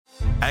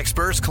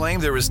Experts claim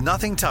there is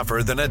nothing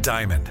tougher than a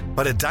diamond.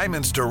 But at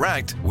Diamonds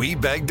Direct, we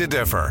beg to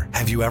differ.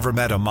 Have you ever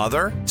met a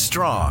mother?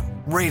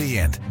 Strong,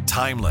 radiant,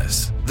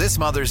 timeless. This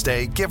Mother's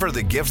Day, give her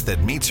the gift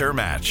that meets her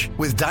match.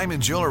 With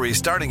diamond jewelry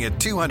starting at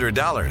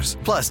 $200.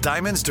 Plus,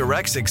 Diamonds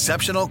Direct's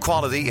exceptional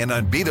quality and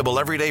unbeatable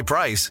everyday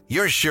price,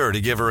 you're sure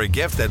to give her a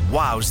gift that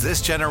wows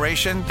this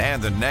generation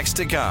and the next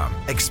to come.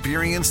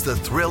 Experience the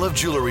thrill of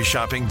jewelry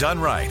shopping done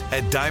right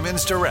at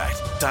Diamonds Direct.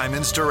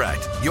 Diamonds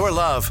Direct. Your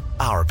love,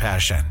 our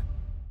passion.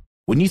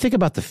 When you think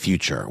about the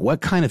future,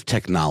 what kind of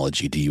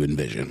technology do you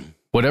envision?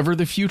 Whatever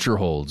the future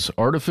holds,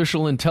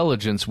 artificial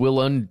intelligence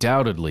will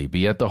undoubtedly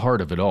be at the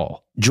heart of it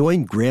all.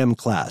 Join Graham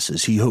Class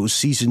as he hosts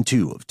Season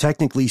 2 of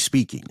Technically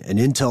Speaking, an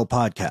Intel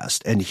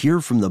podcast, and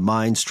hear from the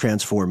minds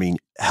transforming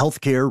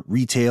healthcare,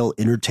 retail,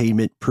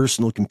 entertainment,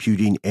 personal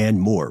computing, and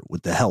more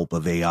with the help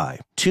of AI.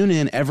 Tune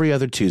in every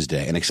other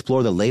Tuesday and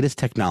explore the latest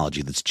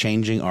technology that's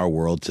changing our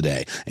world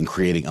today and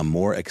creating a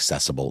more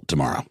accessible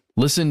tomorrow.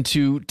 Listen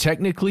to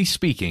Technically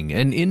Speaking,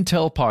 an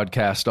Intel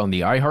podcast on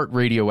the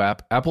iHeartRadio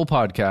app, Apple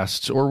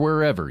Podcasts, or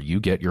wherever you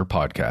get your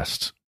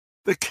podcasts.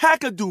 The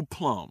Kakadu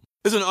plum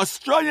is an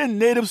Australian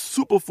native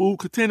superfood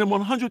containing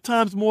 100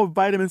 times more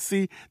vitamin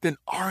C than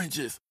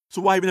oranges.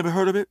 So why have you never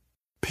heard of it?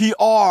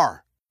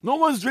 PR. No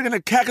one's drinking a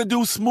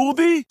Kakadu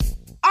smoothie?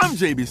 I'm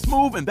JB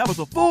Smoove, and that was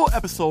a full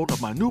episode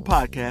of my new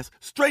podcast,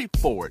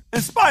 Straightforward,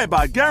 inspired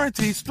by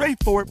guaranteed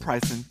straightforward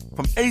pricing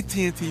from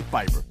AT&T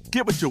Fiber.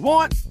 Get what you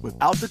want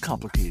without the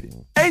complicated.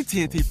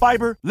 AT&T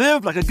Fiber,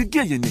 live like a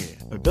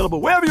gigillionaire. Available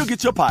wherever you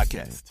get your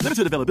podcasts.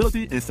 Limited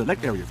availability in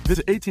select areas.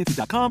 Visit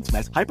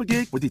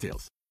AT&T.com/hypergig for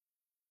details.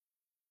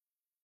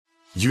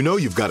 You know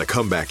you've got a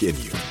comeback in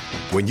you.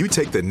 When you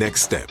take the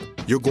next step,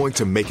 you're going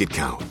to make it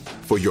count.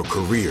 For your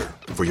career,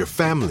 for your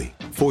family,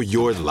 for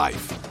your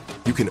life.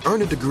 You can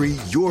earn a degree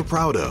you're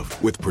proud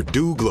of with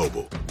Purdue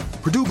Global.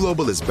 Purdue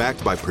Global is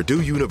backed by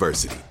Purdue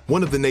University,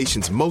 one of the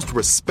nation's most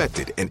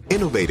respected and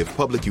innovative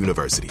public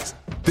universities.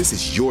 This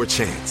is your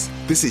chance.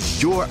 This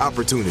is your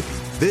opportunity.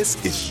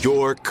 This is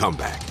your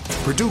comeback.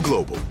 Purdue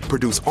Global,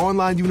 Purdue's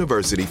online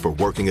university for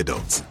working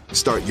adults.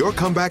 Start your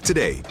comeback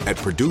today at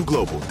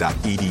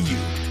purdueglobal.edu.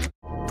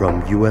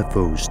 From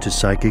UFOs to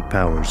psychic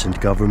powers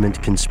and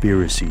government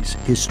conspiracies,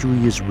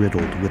 history is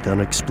riddled with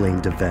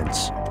unexplained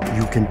events.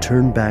 You can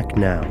turn back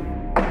now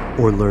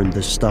or learn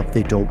the stuff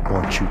they don't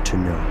want you to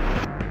know.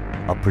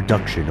 A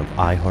production of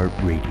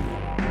iHeartRadio.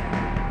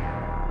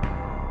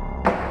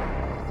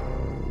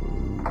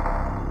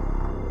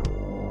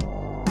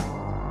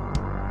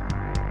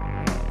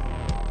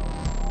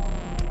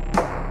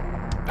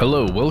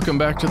 Hello, welcome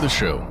back to the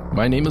show.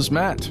 My name is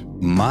Matt.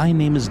 My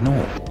name is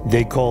Noel.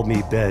 They call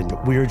me Ben.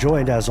 We are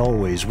joined, as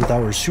always, with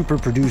our super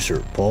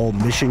producer, Paul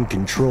Mission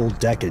Control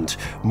Decant.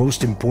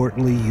 Most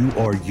importantly, you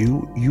are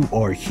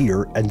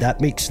here, and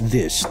that makes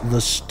this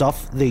the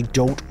stuff they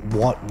don't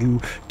want you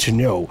to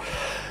know.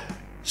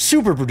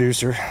 Super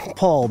producer,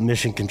 Paul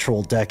Mission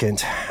Control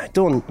Decant. I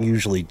don't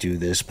usually do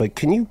this, but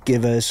can you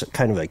give us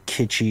kind of a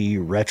kitschy,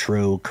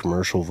 retro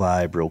commercial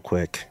vibe real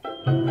quick?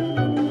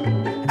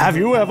 Have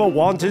you ever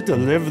wanted to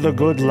live the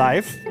good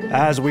life?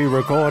 As we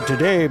record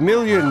today,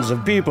 millions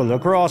of people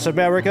across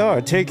America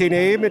are taking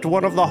aim at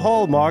one of the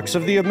hallmarks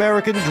of the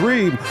American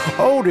dream,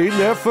 owning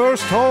their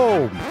first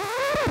home.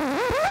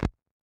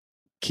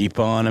 Keep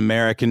on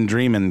American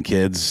dreaming,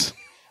 kids.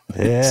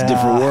 Yeah. It's a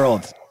different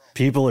world.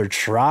 People are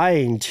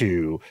trying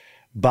to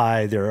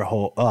buy their a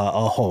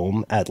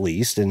home, at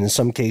least, and in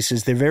some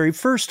cases, their very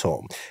first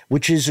home,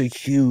 which is a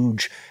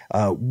huge,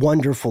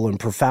 wonderful, and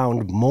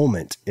profound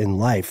moment in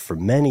life for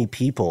many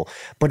people.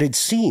 But it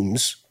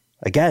seems,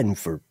 again,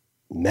 for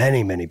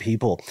many, many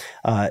people,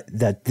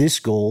 that this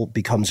goal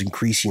becomes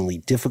increasingly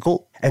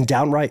difficult and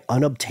downright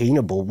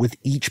unobtainable with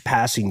each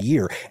passing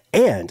year.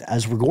 And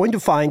as we're going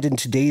to find in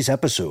today's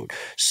episode,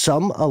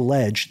 some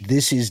allege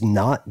this is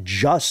not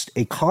just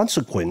a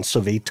consequence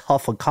of a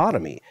tough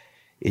economy.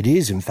 It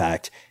is, in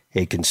fact,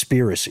 a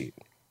conspiracy.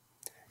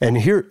 And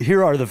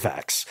here are the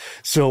facts.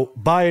 So,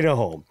 buying a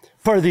home,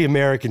 part of the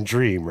American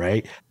dream,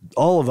 right?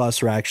 All of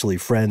us are actually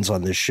friends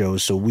on this show,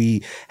 so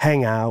we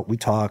hang out, we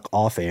talk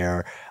off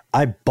air.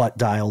 I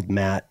butt-dialed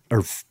Matt,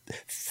 or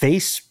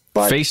FaceTime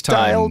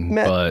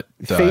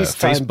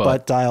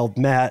butt-dialed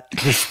Matt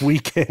this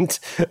weekend.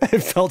 I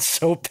felt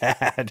so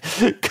bad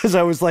because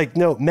I was like,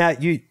 no,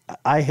 Matt,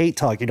 I hate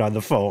talking on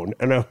the phone.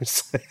 And I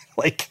was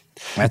like,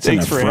 that's an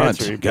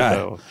affront. God.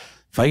 No.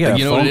 If I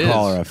get a phone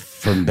call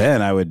from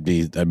Ben, I'd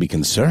be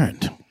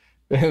concerned.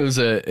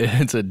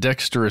 It's a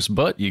dexterous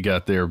butt you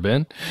got there,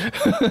 Ben.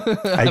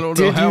 I don't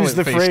know how use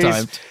the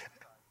phrase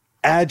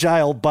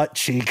agile butt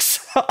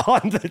cheeks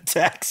on the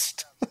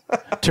text.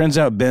 Turns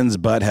out Ben's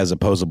butt has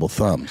opposable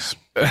thumbs.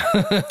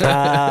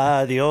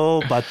 The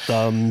old butt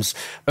thumbs.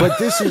 But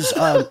this is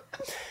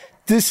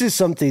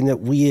something that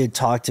we had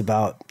talked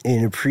about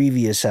in a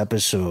previous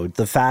episode.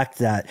 The fact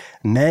that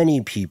many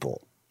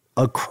people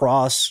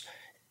across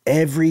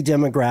every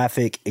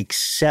demographic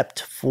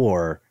except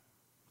for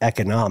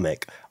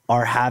economic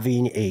are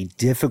having a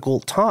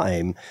difficult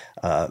time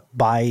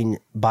buying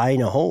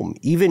a home,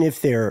 even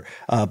if they're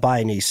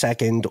buying a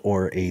second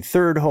or a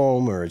third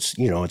home, or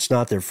it's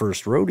not their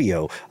first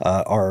rodeo.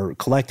 Our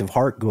collective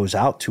heart goes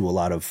out to a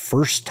lot of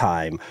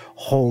first-time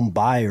home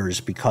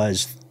buyers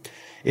because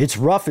it's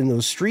rough in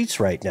those streets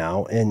right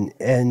now,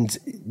 and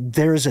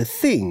there's a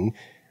thing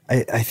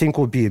I think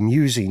will be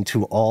amusing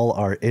to all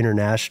our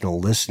international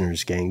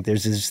listeners, gang.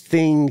 There's this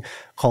thing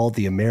called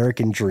the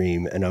American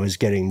Dream, and I was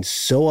getting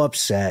so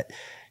upset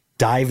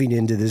diving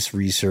into this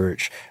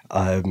research.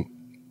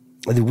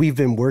 We've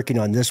been working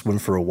on this one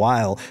for a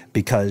while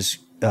because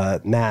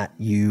Matt,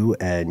 you,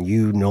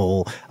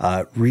 Noel,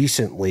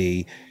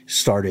 recently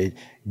started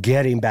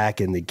getting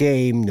back in the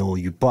game. Noel,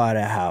 you bought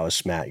a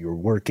house. Matt, you're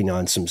working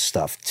on some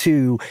stuff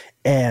too.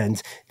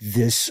 And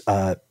this,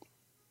 I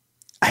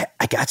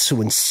got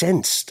so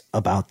incensed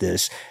about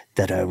this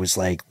that I was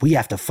like, we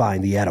have to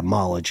find the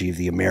etymology of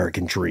the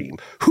American dream.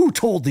 Who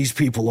told these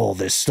people all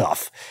this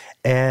stuff?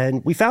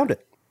 And we found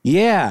it.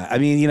 Yeah. I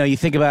mean, you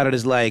think about it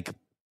as like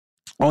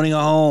owning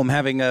a home,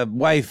 having a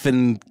wife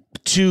and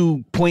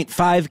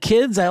 2.5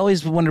 kids. I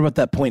always wonder about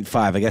that 0.5.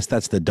 I guess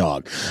that's the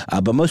dog.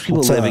 But most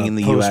people living in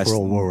the U.S.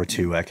 Post-World War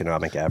II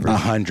economic average.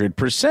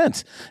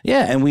 100%.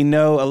 Yeah. And we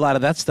know a lot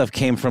of that stuff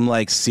came from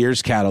like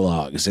Sears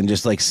catalogs and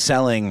just like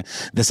selling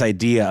this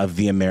idea of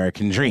the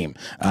American dream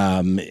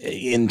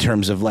in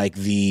terms of like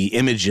the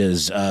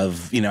images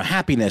of,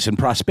 happiness and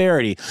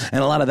prosperity.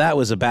 And a lot of that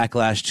was a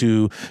backlash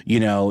to,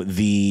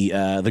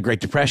 the Great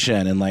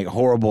Depression and like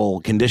horrible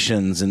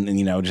conditions and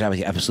just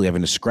absolutely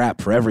having to scrap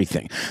for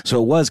everything.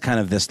 So it was kind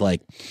of this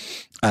like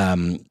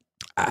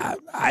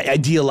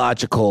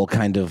ideological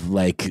kind of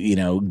like,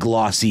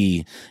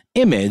 glossy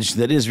image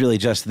that is really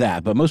just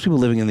that. But most people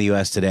living in the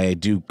U.S. today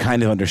do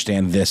kind of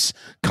understand this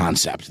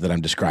concept that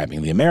I'm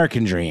describing, the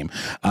American dream.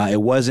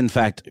 It was, in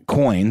fact,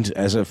 coined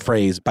as a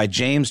phrase by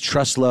James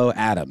Truslow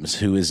Adams,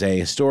 who is a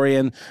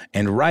historian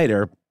and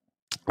writer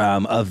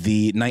of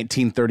the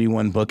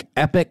 1931 book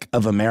Epic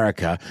of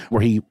America,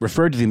 where he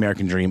referred to the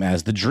American dream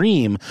as the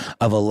dream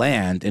of a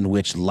land in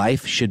which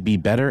life should be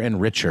better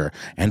and richer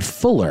and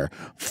fuller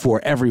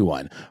for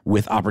everyone,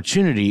 with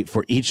opportunity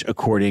for each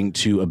according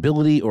to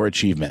ability or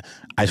achievement.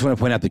 I just want to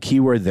point out the key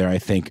word there, I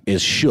think,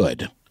 is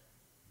should.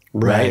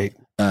 Right.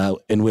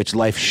 In which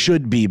life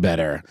should be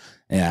better.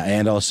 Yeah,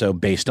 and also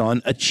based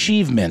on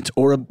achievement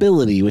or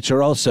ability, which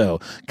are also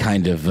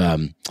kind of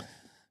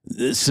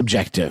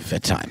subjective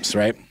at times,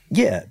 right?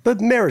 Yeah, but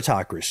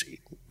meritocracy.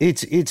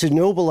 It's a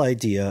noble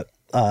idea.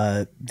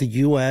 The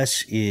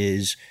U.S.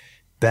 is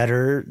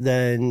better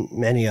than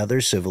many other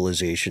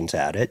civilizations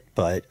at it,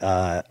 but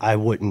I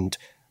wouldn't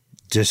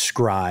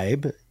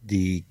describe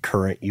the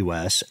current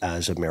U.S.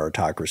 as a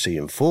meritocracy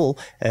in full,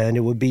 and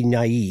it would be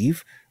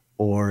naive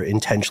or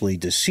intentionally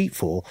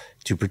deceitful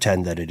to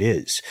pretend that it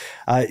is.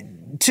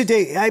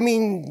 Today, I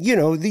mean,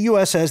 the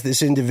U.S. has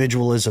this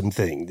individualism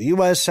thing. The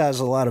U.S. has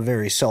a lot of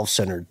very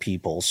self-centered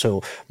people,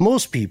 so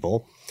most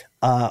people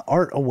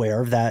aren't aware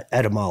of that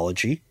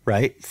etymology,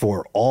 right?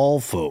 For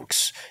all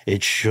folks,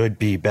 it should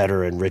be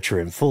better and richer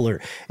and fuller.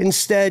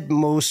 Instead,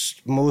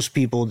 most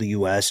people in the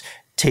U.S.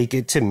 take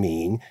it to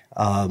mean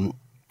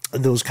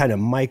those kind of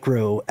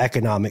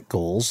microeconomic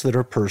goals that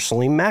are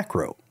personally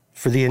macro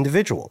for the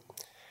individual.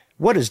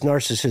 What does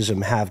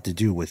narcissism have to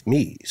do with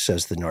me,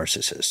 says the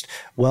narcissist?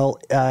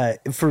 Well,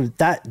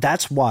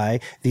 that's why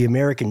the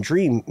American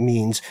dream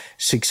means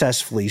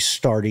successfully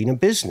starting a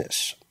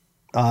business,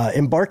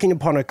 embarking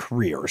upon a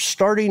career,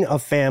 starting a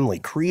family,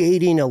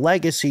 creating a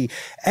legacy,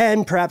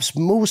 and perhaps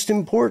most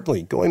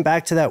importantly, going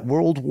back to that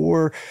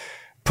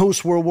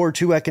post-World War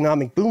II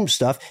economic boom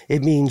stuff,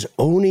 it means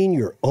owning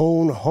your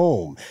own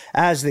home.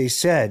 As they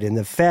said in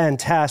the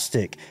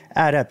fantastic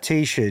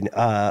adaptation,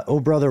 Oh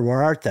Brother,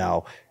 Where Art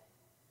Thou?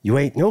 You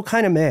ain't no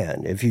kind of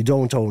man if you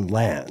don't own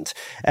land.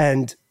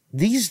 And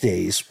these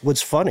days,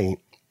 what's funny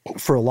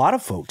for a lot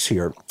of folks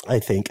here, I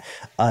think,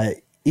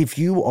 if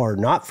you are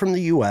not from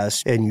the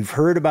U.S. and you've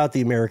heard about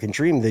the American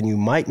dream, then you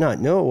might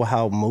not know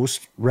how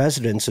most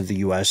residents of the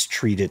U.S.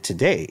 treat it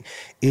today.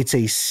 It's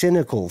a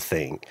cynical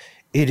thing.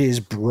 It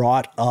is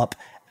brought up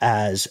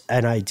as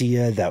an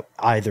idea that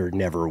either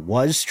never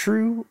was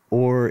true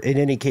or in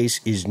any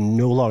case is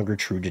no longer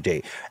true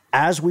today.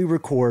 As we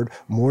record,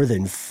 more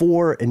than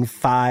 4 in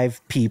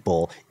 5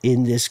 people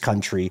in this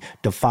country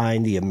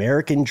define the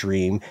American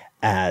dream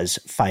as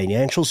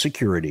financial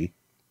security.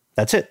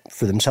 That's it,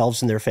 for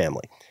themselves and their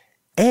family.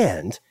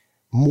 And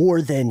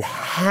more than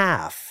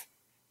half,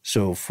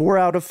 so 4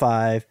 out of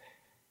 5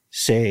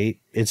 say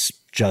it's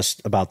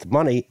just about the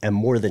money, and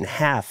more than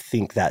half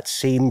think that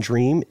same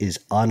dream is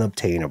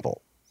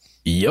unobtainable.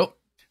 Yep.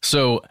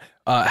 So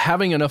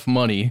having enough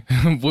money,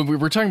 when we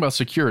were talking about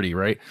security,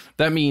 right?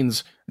 That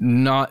means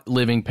not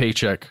living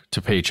paycheck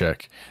to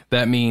paycheck.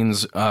 That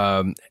means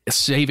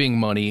saving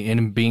money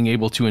and being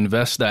able to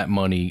invest that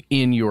money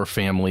in your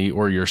family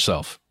or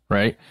yourself,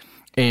 right?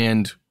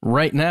 And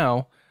right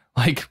now,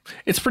 like,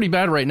 it's pretty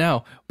bad right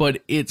now,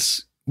 but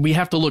we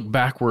have to look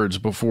backwards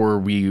before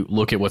we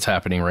look at what's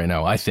happening right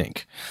now, I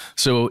think.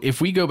 So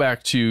if we go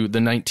back to the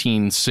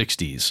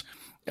 1960s,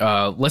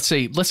 let's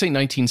say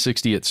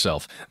 1960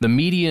 itself, the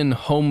median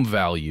home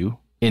value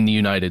in the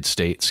United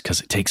States,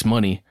 because it takes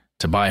money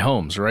to buy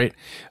homes, right?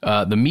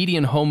 The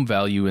median home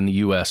value in the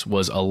U.S.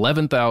 was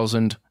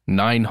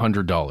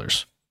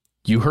 $11,900.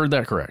 You heard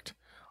that correct.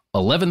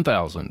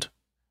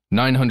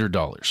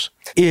 $11,900.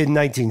 In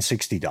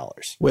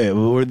 $1960. Wait,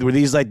 were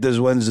these like those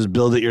ones, those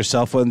build it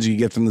yourself ones you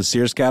get from the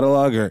Sears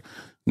catalog, or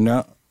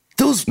no?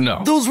 Those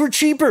were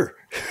cheaper.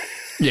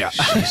 Yeah.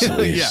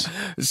 Yeah.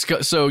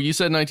 So you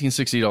said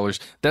 $1960.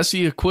 That's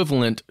the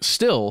equivalent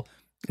still,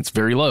 it's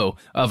very low,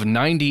 of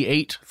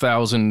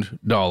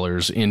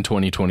 $98,000 in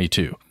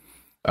 2022.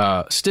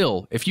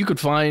 Still, if you could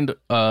find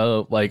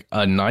like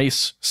a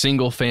nice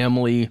single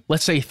family,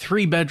 let's say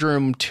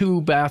 3-bedroom,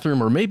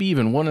 2-bathroom, or maybe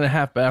even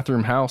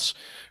 1.5-bathroom house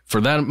for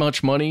that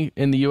much money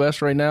in the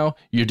US right now,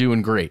 you're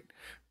doing great.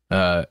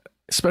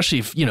 Especially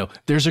if,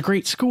 there's a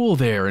great school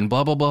there and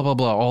blah, blah, blah, blah,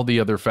 blah, all the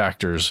other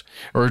factors,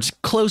 or it's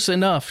close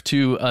enough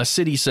to a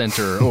city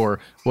center or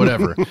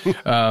whatever.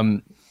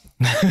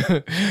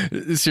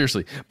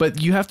 Seriously.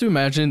 But you have to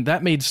imagine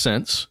that made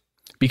sense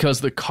because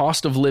the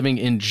cost of living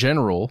in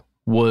general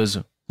was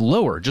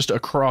lower just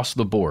across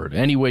the board,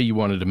 any way you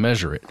wanted to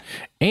measure it.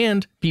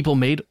 And people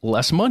made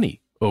less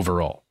money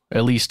overall,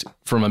 at least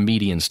from a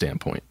median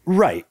standpoint.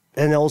 Right.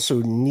 And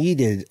also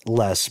needed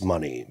less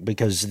money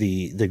because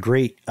the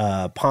great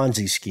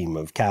Ponzi scheme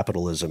of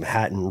capitalism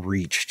hadn't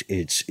reached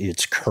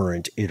its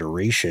current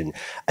iteration.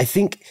 I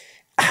think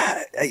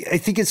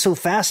it's so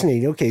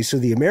fascinating. Okay, so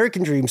the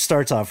American dream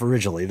starts off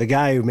originally. The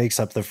guy who makes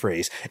up the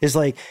phrase is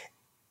like,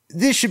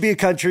 this should be a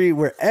country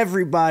where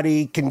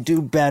everybody can do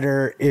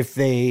better if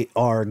they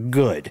are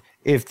good,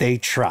 if they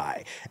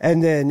try.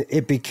 And then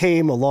it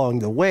became along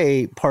the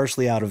way,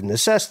 partially out of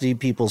necessity,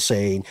 people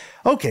saying,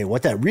 okay,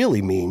 what that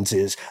really means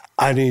is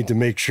I need to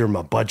make sure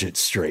my budget's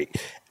straight.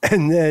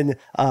 And then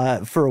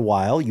for a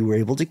while, you were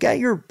able to get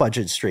your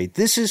budget straight.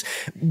 This is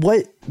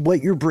what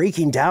you're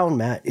breaking down,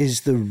 Matt, is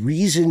the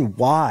reason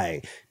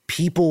why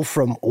people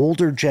from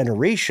older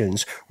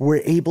generations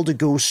were able to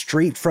go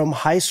straight from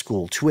high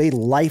school to a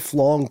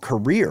lifelong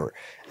career,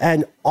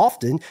 and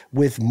often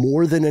with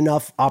more than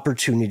enough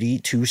opportunity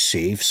to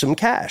save some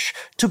cash,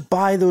 to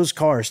buy those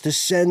cars, to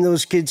send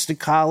those kids to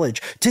college,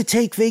 to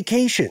take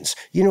vacations.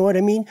 You know what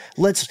I mean?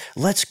 Let's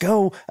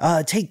go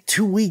take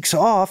 2 weeks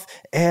off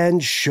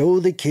and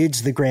show the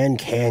kids the Grand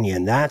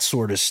Canyon, that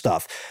sort of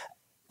stuff.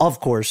 Of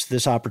course,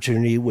 this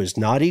opportunity was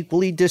not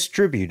equally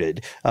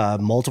distributed.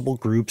 Multiple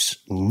groups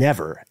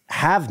never,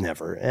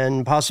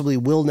 and possibly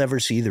will never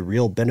see the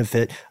real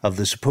benefit of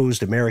the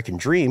supposed American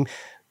dream.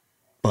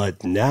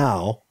 But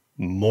now,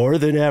 more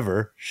than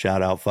ever,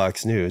 shout out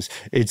Fox News,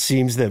 it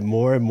seems that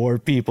more and more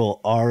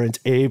people aren't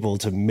able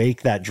to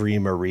make that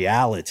dream a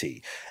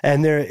reality.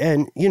 And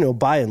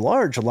by and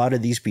large, a lot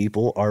of these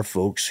people are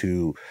folks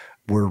who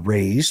were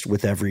raised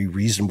with every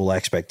reasonable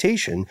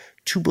expectation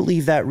to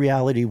believe that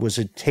reality was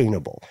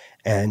attainable.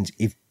 And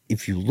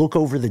if you look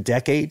over the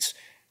decades,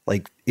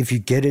 like if you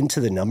get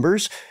into the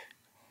numbers,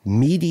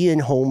 median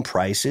home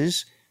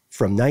prices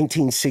from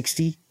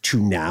 1960 to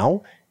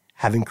now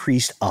have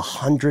increased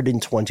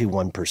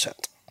 121%.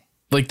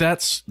 Like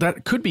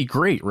that could be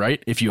great,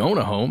 right? If you own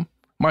a home,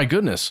 my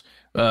goodness,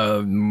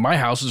 my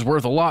house is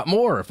worth a lot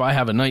more. If I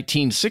have a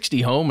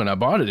 1960 home and I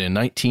bought it in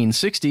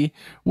 1960,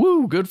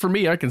 woo, good for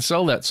me. I can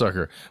sell that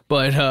sucker.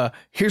 But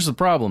here's the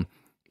problem.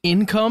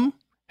 Income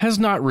has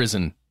not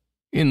risen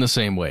in the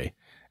same way.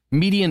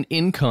 Median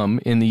income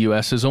in the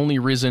U.S. has only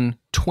risen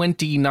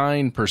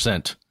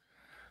 29%.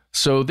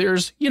 So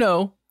there's,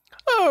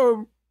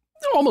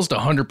 almost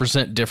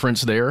 100%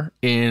 difference there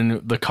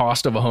in the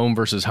cost of a home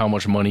versus how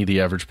much money the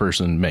average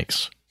person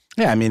makes.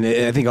 Yeah, I mean,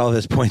 I think all of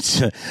this points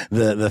to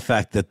the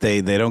fact that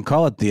they don't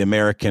call it the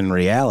American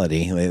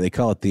reality. They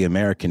call it the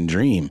American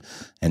dream.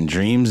 And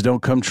dreams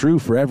don't come true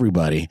for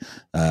everybody,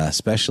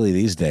 especially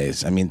these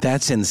days. I mean,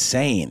 that's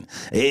insane.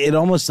 It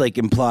almost like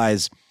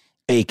implies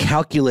a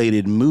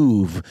calculated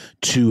move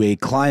to a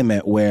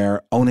climate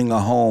where owning a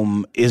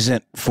home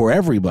isn't for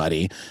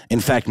everybody.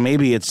 In fact,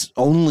 maybe it's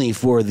only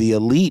for the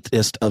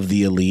elitist of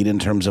the elite in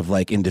terms of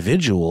like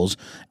individuals.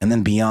 And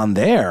then beyond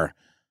there,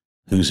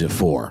 who's it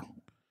for?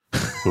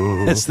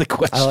 That's the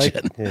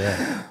question.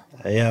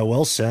 Yeah,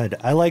 well said.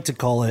 I like to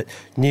call it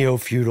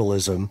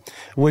neo-feudalism,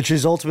 which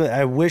is ultimately,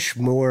 I wish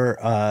more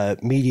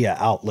media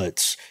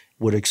outlets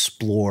would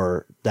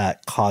explore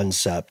that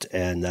concept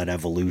and that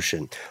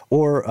evolution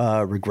or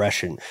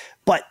regression.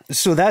 But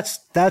so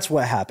that's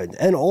what happened.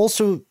 And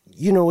also,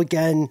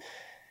 again,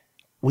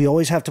 we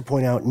always have to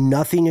point out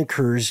nothing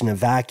occurs in a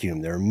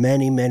vacuum. There are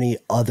many, many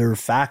other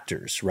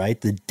factors, right?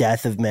 The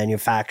death of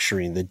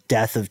manufacturing, the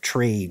death of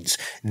trades.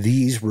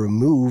 These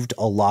removed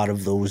a lot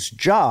of those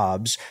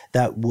jobs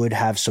that would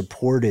have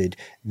supported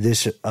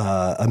this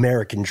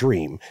American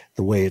dream,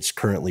 the way it's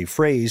currently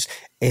phrased.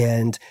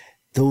 And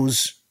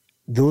those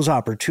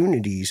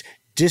opportunities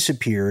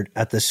disappeared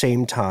at the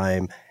same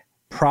time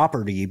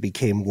property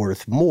became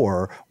worth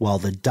more while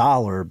the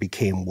dollar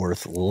became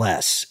worth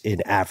less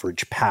in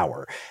average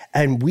power.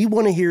 And we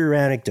want to hear your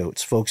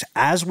anecdotes, folks.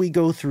 As we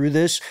go through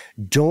this,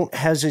 don't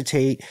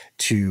hesitate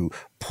to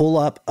pull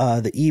up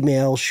the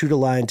email, shoot a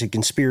line to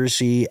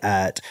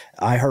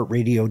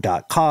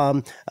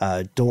conspiracy@iheartradio.com.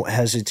 Don't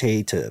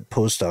hesitate to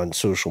post on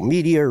social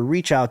media or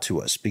reach out to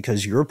us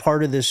because you're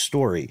part of this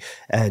story.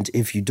 And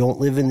if you don't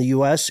live in the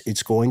U.S.,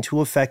 it's going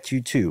to affect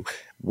you too,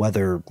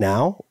 whether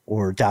now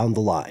or down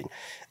the line.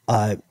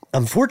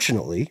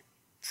 Unfortunately,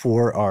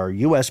 for our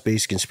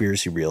U.S.-based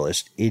conspiracy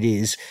realist, it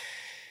is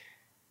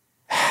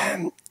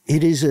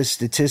a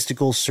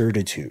statistical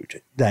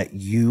certitude that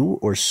you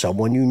or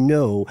someone you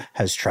know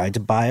has tried to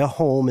buy a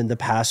home in the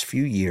past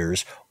few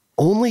years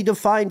only to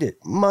find it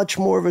much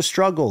more of a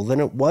struggle than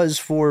it was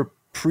for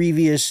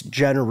previous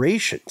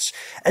generations.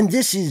 And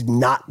this is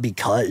not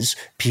because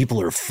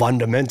people are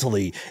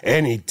fundamentally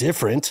any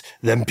different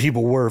than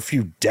people were a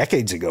few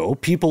decades ago.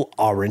 People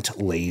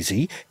aren't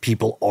lazy.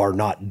 People are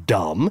not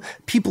dumb.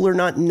 People are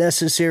not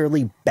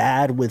necessarily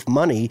bad with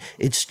money.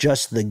 It's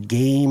just the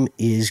game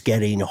is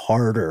getting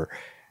harder.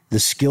 The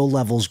skill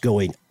level's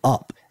going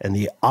up and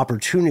the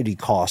opportunity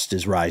cost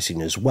is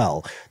rising as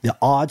well. The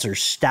odds are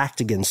stacked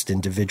against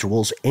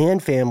individuals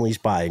and families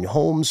buying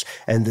homes,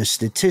 and the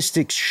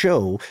statistics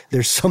show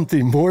there's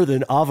something more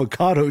than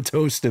avocado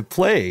toast at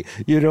play.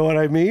 You know what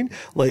I mean?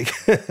 Like,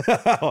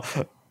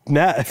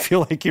 Matt, I feel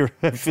like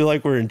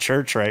we're in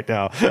church right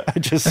now. I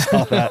just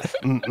saw that.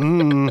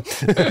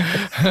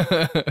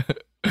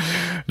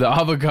 The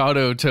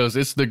avocado toast.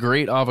 It's the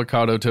great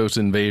avocado toast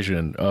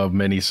invasion of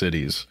many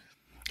cities.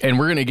 And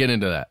we're going to get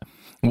into that.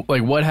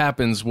 Like, what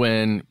happens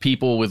when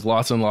people with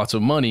lots and lots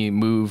of money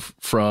move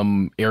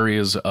from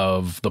areas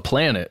of the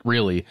planet,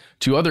 really,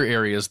 to other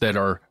areas that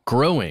are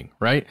growing,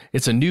 right?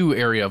 It's a new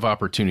area of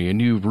opportunity, a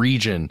new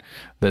region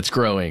that's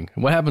growing.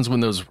 What happens when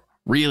those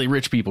really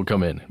rich people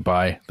come in,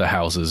 buy the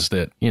houses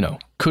that, you know,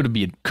 could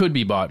be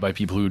bought by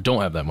people who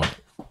don't have that money?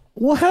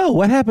 Well, hell,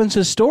 what happens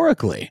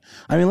historically?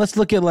 I mean, let's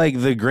look at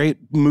like the great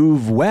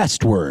move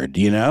westward,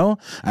 you know?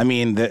 I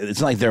mean,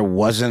 it's not like there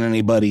wasn't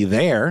anybody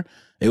there.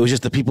 It was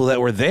just the people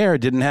that were there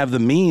didn't have the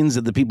means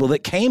that the people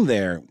that came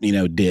there, you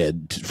know,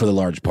 did for the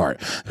large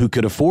part, who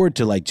could afford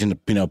to like, you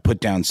know, put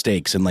down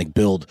stakes and like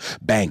build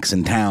banks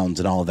and towns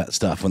and all of that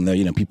stuff when the,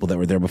 you know, people that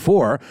were there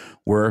before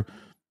were,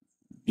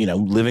 you know,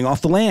 living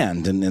off the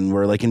land and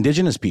were like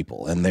indigenous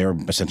people, and they're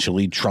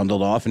essentially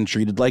trundled off and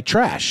treated like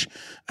trash.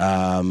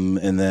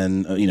 And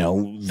then, you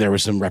know, there were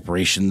some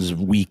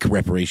weak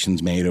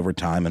reparations made over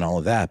time and all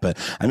of that. But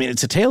I mean,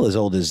 it's a tale as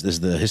old as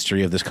the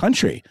history of this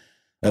country.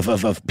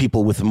 Of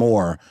people with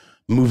more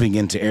moving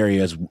into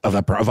areas of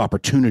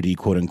opportunity,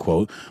 quote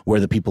unquote, where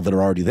the people that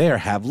are already there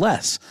have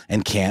less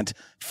and can't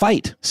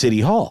fight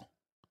City Hall,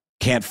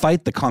 can't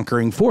fight the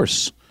conquering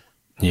force.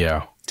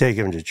 Yeah. Take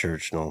him to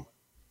church, Noel.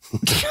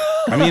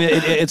 I mean,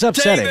 it's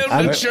upsetting. Take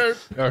them to church.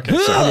 Okay,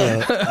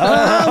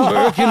 I'm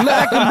working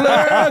like a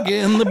blur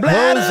in the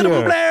blood of the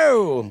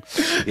blue.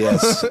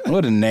 Yes.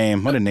 What a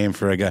name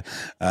for a guy.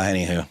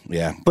 Anywho,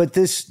 yeah. But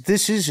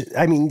this is,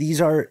 I mean, these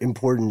are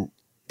important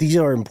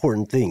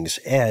things.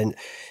 And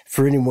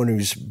for anyone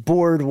who's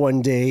bored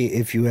one day,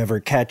 if you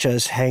ever catch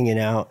us hanging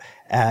out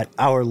at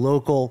our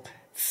local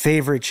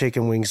favorite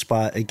chicken wing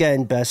spot,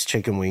 again, best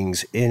chicken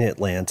wings in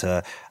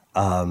Atlanta.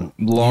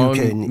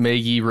 May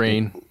ye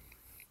reign.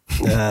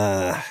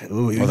 Well,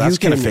 that's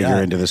going to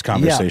figure into this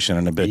conversation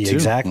in a bit too.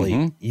 Exactly.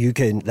 Mm-hmm. You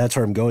can, that's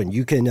where I'm going.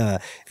 You can,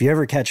 if you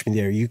ever catch me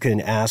there, you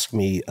can ask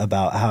me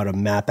about how to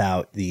map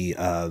out the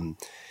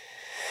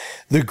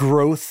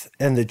growth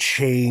and the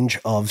change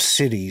of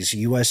cities.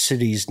 U.S.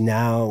 cities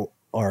now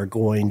are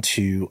going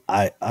to,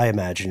 I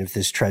imagine if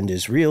this trend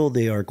is real,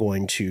 they are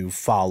going to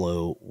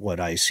follow what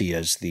I see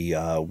as the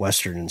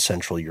Western and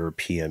Central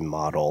European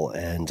model.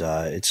 And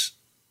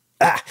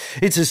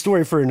it's a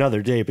story for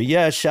another day. But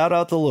yeah, shout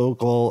out the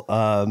local.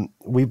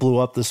 We blew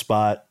up the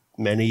spot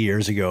many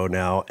years ago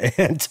now.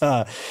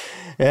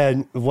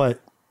 And what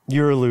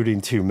you're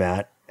alluding to,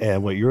 Matt,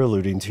 and what you're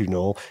alluding to,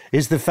 Noel,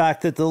 is the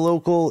fact that the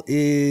local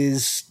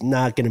is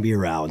not going to be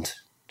around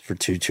for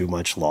too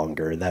much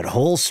longer. That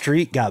whole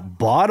street got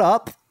bought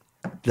up,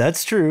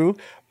 that's true,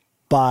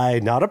 by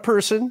not a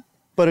person,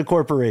 but a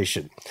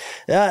corporation.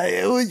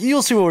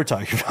 You'll see what we're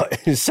talking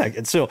about in a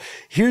second. So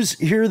here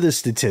are the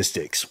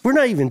statistics. We're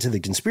not even to the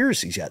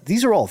conspiracies yet.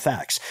 These are all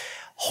facts.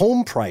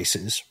 Home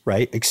prices,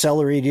 right,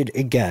 accelerated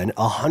again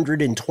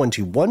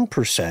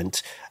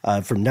 121% from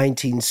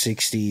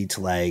 1960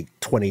 to like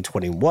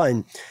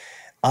 2021.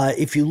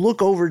 If you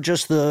look over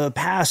just the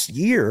past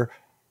year,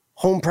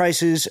 home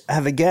prices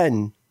have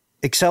again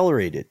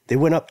accelerated. They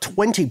went up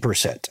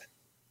 20%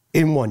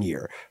 in 1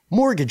 year.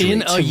 Mortgage rates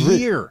in a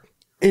year.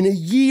 In a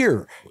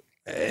year.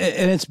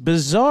 And it's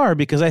bizarre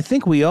because I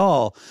think we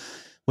all,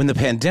 when the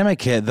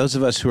pandemic hit, those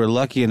of us who are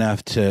lucky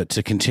enough to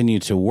continue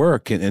to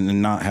work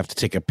and not have to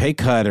take a pay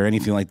cut or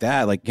anything like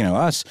that, like, you know,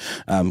 us,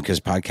 because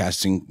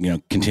podcasting, you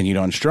know, continued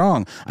on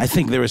strong. I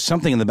think there was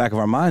something in the back of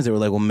our minds that were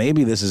like, well,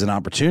 maybe this is an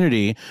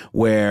opportunity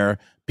where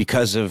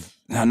because of,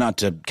 not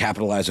to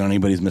capitalize on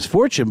anybody's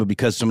misfortune, but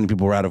because so many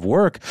people were out of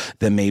work,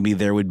 then maybe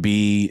there would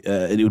be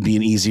it would be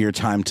an easier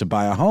time to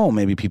buy a home.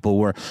 Maybe people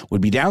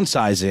would be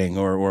downsizing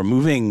or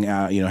moving,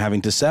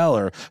 having to sell,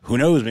 or who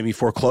knows, maybe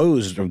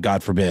foreclosed, or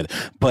God forbid.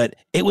 But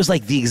it was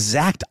like the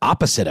exact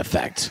opposite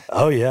effect.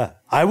 Oh yeah,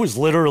 I was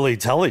literally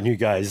telling you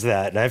guys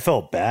that, and I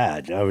felt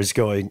bad. I was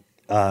going.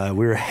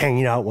 We were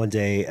hanging out one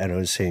day, and I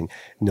was saying,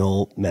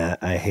 "No, Matt,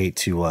 I hate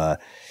to."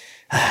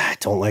 I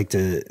don't like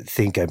to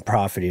think I'm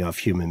profiting off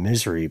human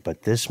misery,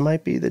 but this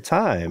might be the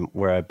time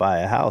where I buy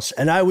a house.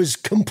 And I was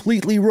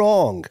completely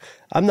wrong.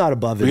 I'm not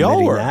above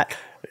admitting that.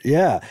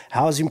 Yeah.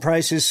 Housing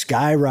prices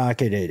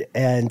skyrocketed.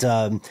 And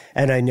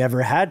I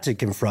never had to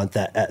confront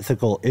that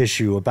ethical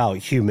issue about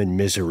human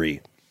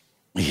misery.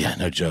 Yeah,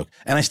 no joke.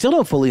 And I still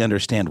don't fully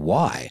understand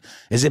why.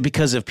 Is it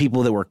because of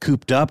people that were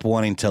cooped up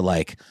wanting to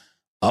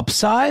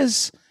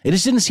upsize? It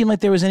just didn't seem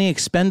like there was any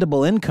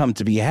expendable income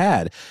to be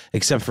had,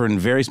 except for in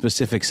very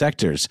specific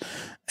sectors.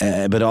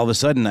 But all of a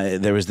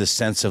sudden, there was this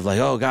sense of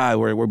oh God,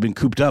 we're being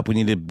cooped up. We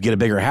need to get a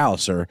bigger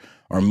house or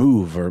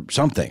move or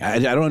something. I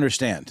don't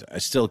understand.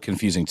 It's still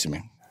confusing to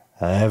me.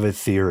 I have a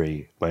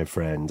theory, my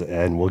friend,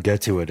 and we'll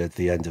get to it at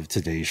the end of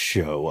today's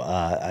show.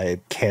 I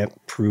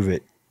can't prove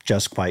it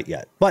just quite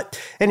yet. But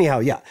anyhow,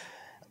 yeah.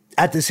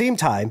 At the same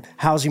time,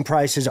 housing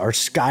prices are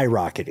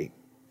skyrocketing.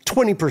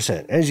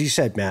 20%, as you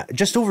said, Matt,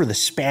 just over the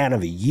span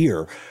of a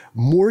year.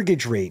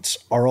 Mortgage rates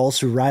are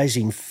also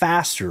rising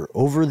faster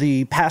over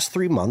the past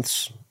 3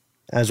 months,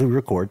 as we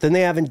record, than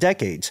they have in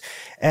decades.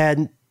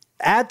 And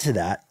add to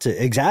that, to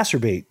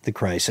exacerbate the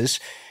crisis,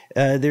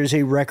 there's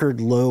a record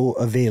low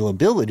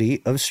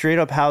availability of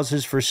straight-up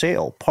houses for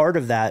sale. Part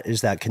of that is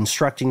that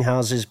constructing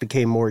houses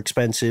became more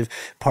expensive.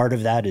 Part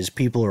of that is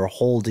people are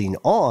holding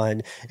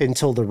on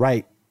until the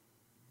right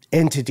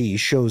entity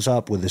shows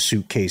up with a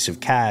suitcase of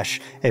cash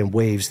and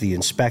waives the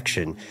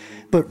inspection.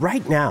 But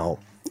right now,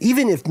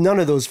 even if none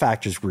of those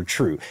factors were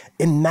true,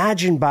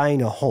 imagine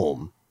buying a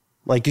home.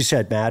 Like you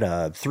said, Matt,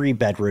 a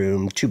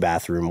 3-bedroom,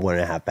 2-bathroom,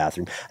 1.5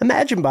 bathroom.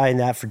 Imagine buying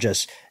that for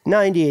just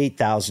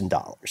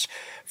 $98,000.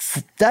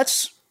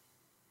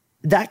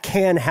 That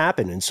can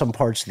happen in some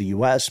parts of the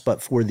U.S.,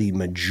 but for the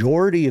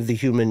majority of the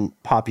human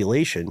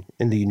population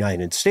in the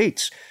United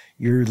States,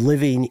 you're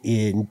living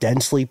in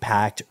densely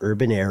packed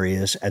urban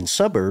areas and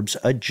suburbs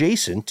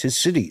adjacent to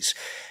cities.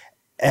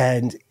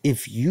 And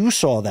if you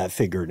saw that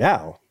figure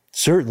now,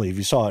 certainly if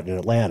you saw it in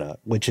Atlanta,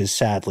 which is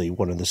sadly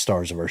one of the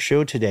stars of our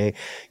show today,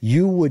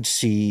 you would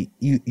see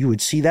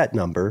that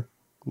number.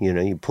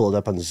 You pull it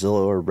up on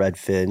Zillow or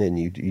Redfin and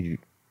you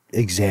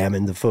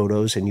examine the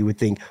photos and you would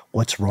think,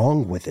 what's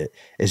wrong with it?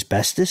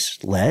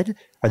 Asbestos? Lead?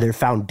 Are there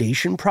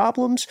foundation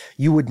problems?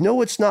 You would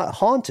know it's not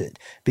haunted,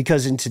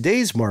 because in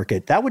today's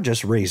market, that would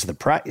just raise the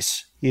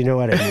price. You know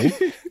what I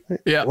mean?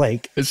 Yeah,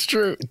 it's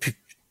true.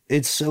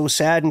 It's so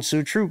sad and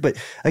so true. But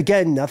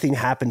again, nothing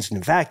happens in a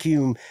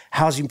vacuum.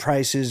 Housing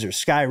prices are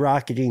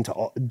skyrocketing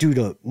due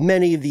to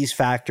many of these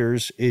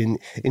factors in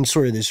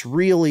sort of this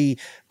really,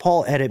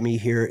 Paul edit me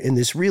here, in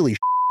this really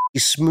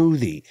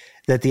smoothie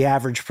that the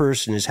average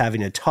person is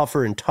having a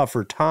tougher and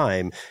tougher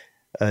time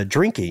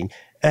drinking.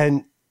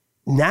 And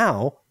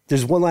now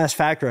there's one last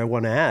factor I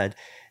want to add.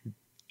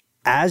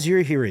 As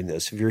you're hearing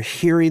this, if you're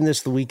hearing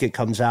this the week it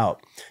comes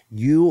out,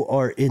 you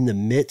are in the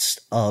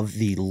midst of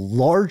the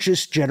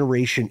largest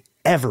generation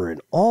ever in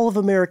all of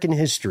American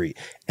history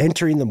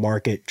entering the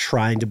market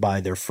trying to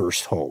buy their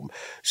first home.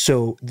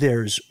 So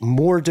there's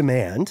more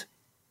demand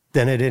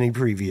than at any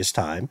previous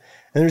time,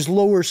 and there's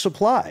lower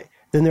supply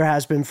than there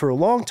has been for a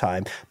long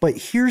time. But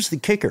here's the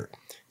kicker.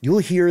 You'll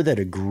hear that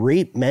a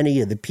great many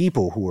of the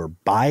people who are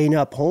buying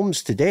up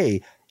homes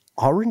today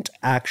aren't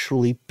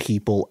actually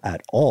people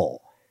at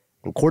all.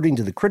 According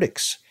to the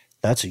critics,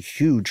 that's a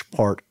huge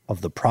part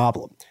of the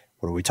problem.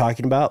 What are we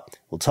talking about?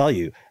 We'll tell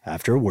you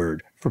after a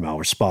word from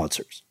our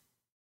sponsors.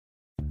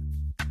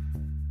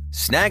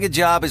 Snag a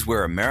Job is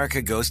where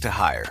America goes to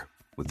hire,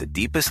 with the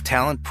deepest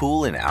talent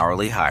pool in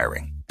hourly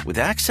hiring. With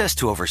access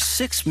to over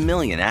 6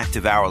 million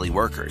active hourly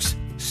workers,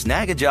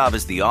 Snag a Job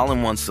is the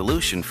all-in-one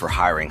solution for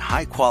hiring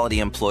high-quality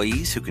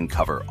employees who can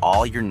cover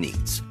all your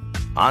needs.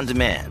 On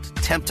demand,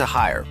 temp to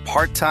hire,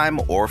 part-time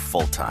or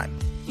full-time.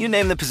 You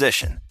name the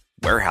position.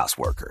 Warehouse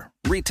worker,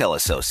 retail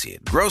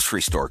associate,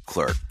 grocery store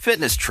clerk,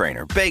 fitness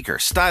trainer, baker,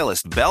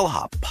 stylist,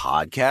 bellhop,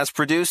 podcast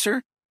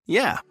producer.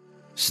 Yeah,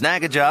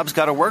 Snag a Job's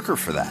got a worker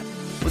for that.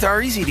 With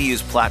our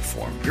easy-to-use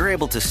platform, you're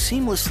able to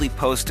seamlessly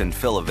post and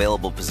fill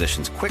available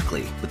positions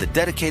quickly with a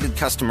dedicated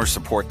customer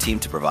support team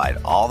to provide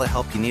all the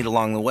help you need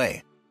along the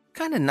way.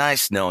 Kind of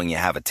nice knowing you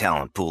have a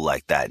talent pool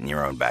like that in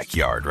your own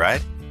backyard,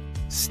 right?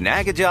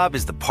 Snag a Job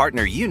is the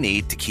partner you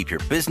need to keep your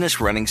business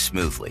running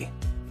smoothly.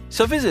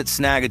 So visit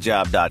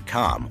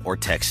snagajob.com or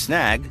text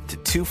snag to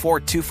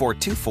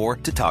 242424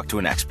 to talk to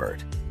an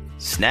expert.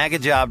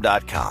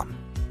 Snagajob.com,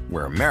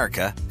 where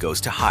America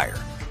goes to hire.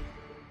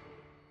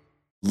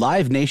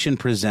 Live Nation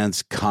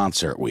presents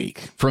Concert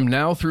Week. From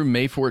now through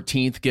May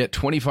 14th, get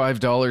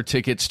 $25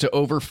 tickets to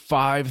over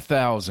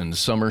 5,000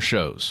 summer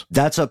shows.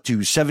 That's up to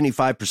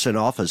 75%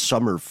 off a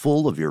summer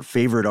full of your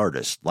favorite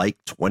artists like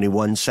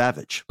 21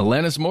 Savage,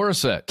 Alanis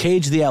Morissette,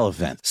 Cage the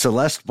Elephant,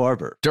 Celeste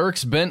Barber,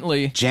 Dierks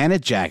Bentley,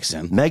 Janet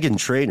Jackson, Meghan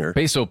Trainor,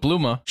 Peso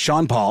Pluma,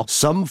 Sean Paul,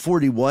 Sum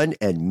 41,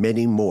 and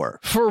many more.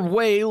 for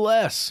way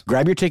less.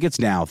 Grab your tickets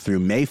now through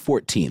May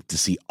 14th to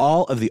see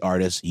all of the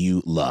artists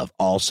you love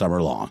all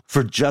summer long.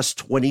 For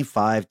just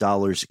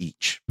 $25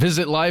 each.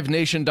 Visit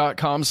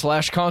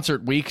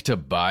livenation.com/concert week to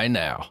buy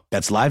now.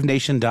 That's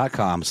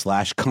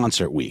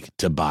livenation.com/concert week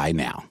to buy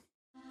now.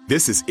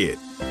 This is it.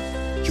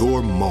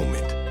 Your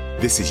moment.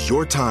 This is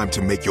your time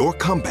to make your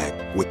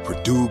comeback with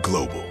Purdue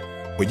Global.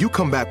 When you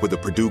come back with a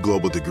Purdue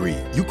Global degree,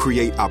 you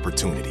create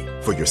opportunity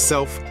for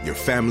yourself, your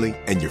family,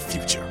 and your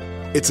future.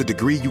 It's a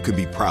degree you can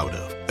be proud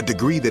of, a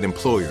degree that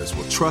employers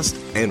will trust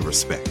and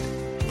respect.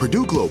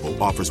 Purdue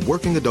Global offers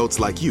working adults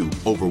like you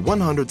over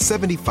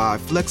 175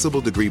 flexible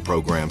degree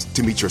programs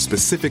to meet your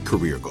specific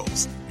career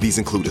goals. These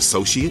include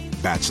associate,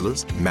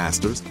 bachelor's,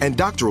 master's, and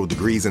doctoral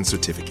degrees and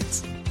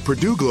certificates.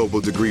 Purdue Global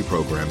degree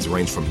programs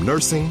range from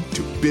nursing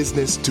to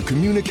business to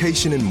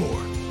communication and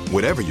more.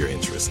 Whatever your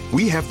interest,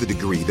 we have the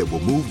degree that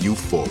will move you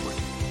forward.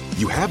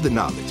 You have the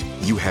knowledge,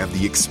 you have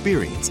the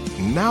experience.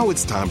 Now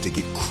it's time to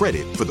get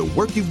credit for the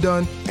work you've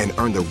done and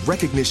earn the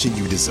recognition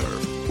you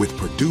deserve with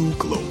Purdue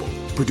Global,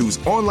 Purdue's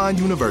online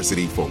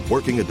university for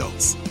working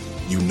adults.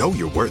 You know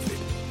you're worth it.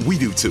 We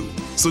do too.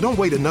 So don't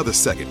wait another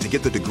second to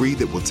get the degree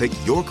that will take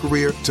your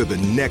career to the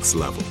next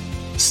level.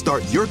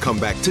 Start your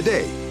comeback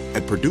today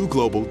at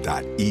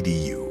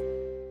purdueglobal.edu.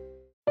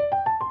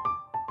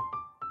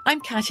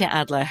 I'm Katya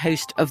Adler,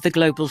 host of The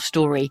Global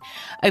Story.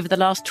 Over the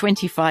last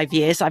 25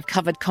 years, I've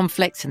covered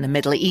conflicts in the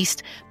Middle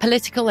East,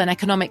 political and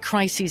economic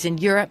crises in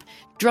Europe,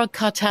 drug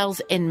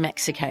cartels in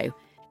Mexico.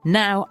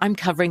 Now I'm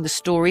covering the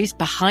stories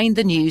behind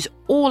the news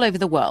all over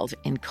the world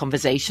in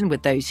conversation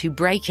with those who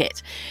break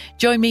it.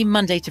 Join me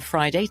Monday to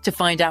Friday to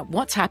find out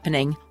what's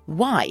happening,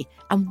 why,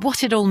 and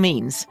what it all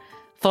means.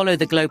 Follow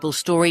The Global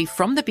Story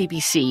from the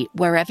BBC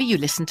wherever you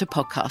listen to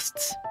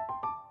podcasts.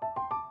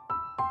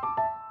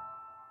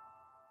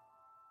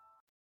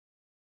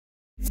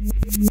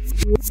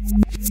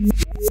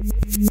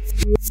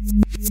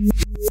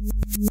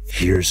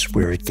 Here's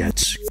where it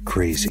gets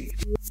crazy.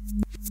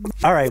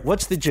 All right,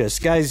 what's the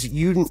gist? Guys,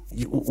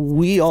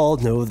 we all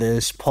know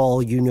this.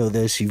 Paul, you know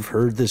this. You've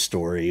heard the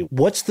story.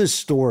 What's the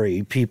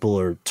story people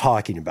are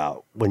talking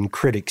about when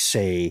critics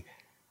say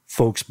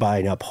folks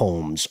buying up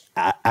homes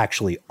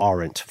actually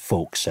aren't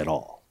folks at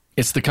all?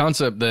 It's the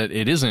concept that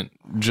it isn't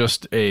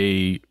just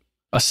a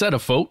set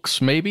of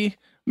folks, maybe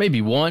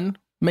one,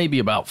 maybe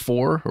about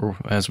four, or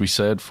as we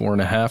said,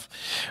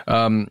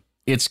 4.5.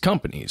 It's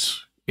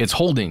companies. It's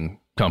holding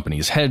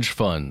companies, hedge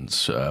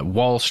funds,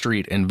 Wall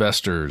Street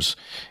investors,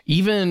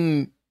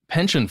 even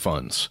pension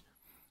funds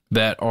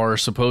that are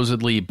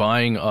supposedly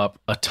buying up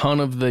a ton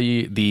of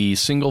the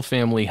single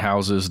family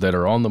houses that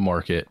are on the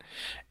market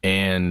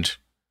and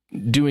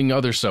doing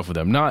other stuff with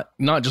them. Not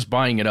just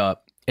buying it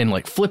up and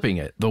like flipping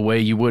it the way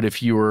you would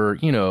if you were,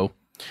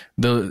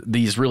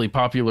 these really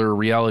popular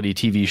reality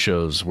TV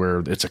shows where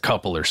it's a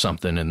couple or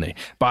something and they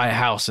buy a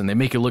house and they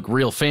make it look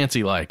real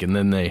fancy like, and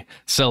then they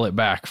sell it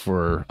back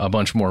for a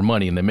bunch more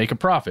money and they make a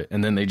profit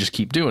and then they just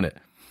keep doing it.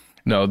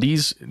 No,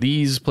 these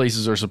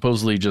places are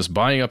supposedly just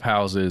buying up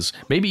houses,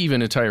 maybe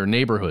even entire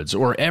neighborhoods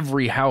or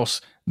every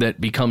house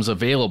that becomes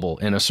available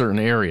in a certain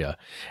area.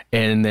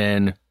 And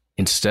then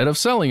instead of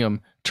selling them,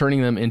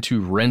 turning them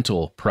into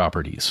rental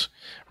properties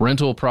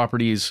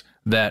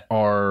that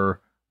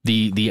are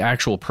the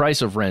actual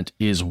price of rent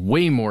is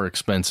way more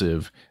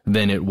expensive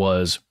than it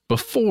was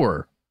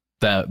before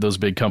that those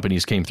big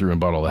companies came through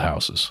and bought all the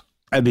houses.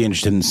 I'd be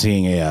interested in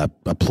seeing a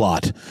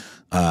plot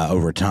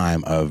over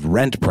time of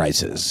rent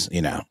prices,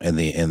 in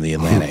the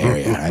Atlanta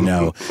area. I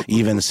know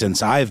even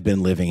since I've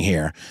been living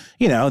here,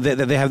 they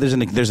have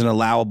there's an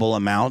allowable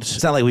amount.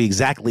 It's not like we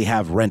exactly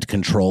have rent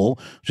control,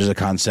 which is a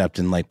concept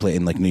in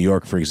New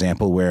York, for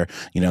example, where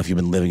if you've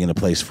been living in a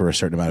place for a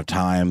certain amount of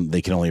time,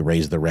 they can only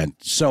raise the rent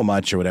so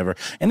much or whatever.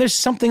 And there's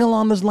something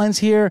along those lines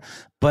here.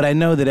 But I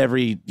know that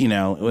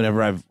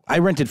whenever I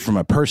rented from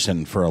a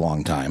person for a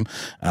long time,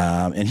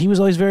 and he was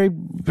always very,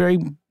 very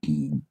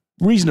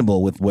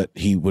reasonable with what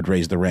he would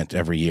raise the rent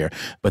every year.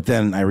 But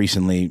then I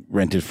recently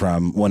rented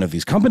from one of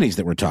these companies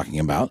that we're talking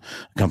about,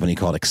 a company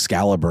called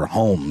Excalibur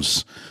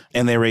Homes,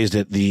 and they raised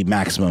it the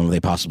maximum they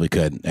possibly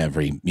could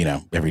every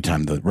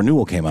time the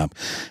renewal came up.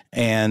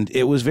 And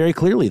it was very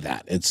clearly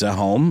that it's a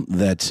home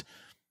that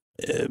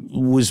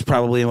was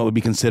probably in what would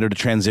be considered a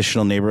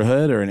transitional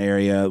neighborhood or an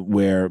area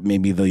where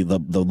maybe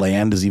the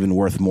land is even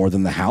worth more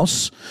than the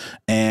house,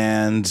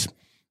 and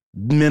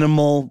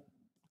minimal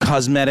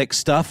cosmetic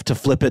stuff to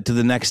flip it to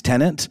the next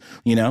tenant,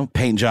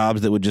 paint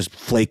jobs that would just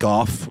flake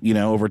off,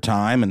 over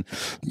time, and,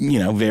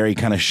 very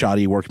kind of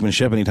shoddy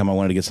workmanship. Anytime I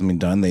wanted to get something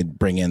done, they'd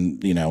bring in,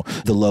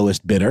 the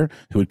lowest bidder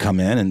who would come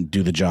in and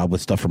do the job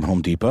with stuff from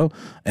Home Depot,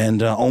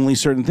 and only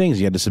certain things.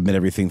 You had to submit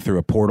everything through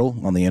a portal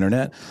on the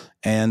internet,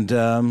 and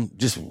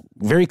just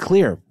very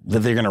clear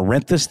that they're going to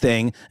rent this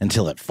thing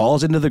until it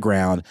falls into the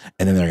ground,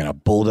 and then they're going to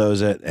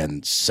bulldoze it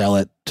and sell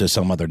it to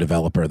some other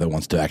developer that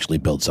wants to actually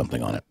build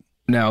something on it.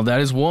 Now, that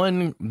is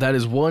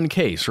one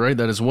case, right?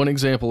 That is one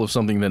example of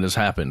something that has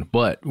happened.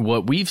 But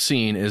what we've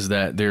seen is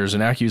that there's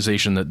an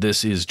accusation that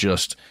this is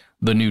just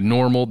the new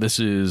normal. This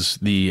is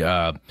the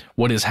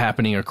what is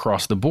happening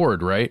across the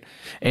board, right?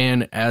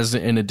 And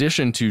in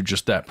addition to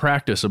just that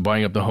practice of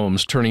buying up the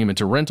homes, turning them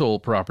into rental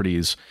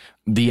properties,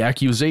 the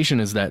accusation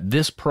is that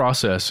this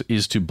process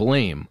is to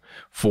blame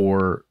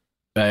for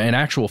an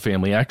actual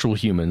family, actual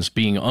humans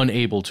being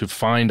unable to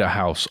find a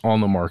house on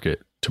the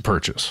market to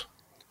purchase.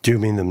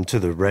 Dooming them to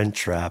the rent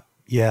trap.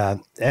 Yeah.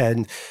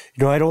 And,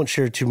 I don't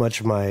share too much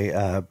of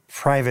my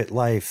private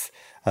life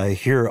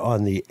here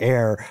on the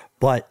air,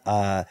 but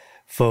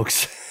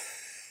folks,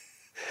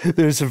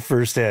 there's some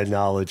firsthand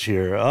knowledge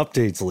here.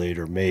 Updates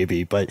later,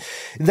 maybe. But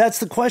that's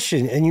the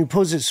question. And you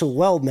pose it so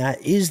well,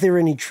 Matt. Is there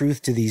any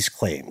truth to these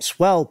claims?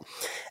 Well,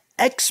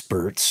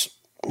 experts,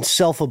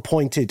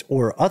 self-appointed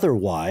or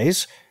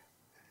otherwise,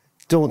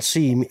 don't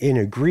seem in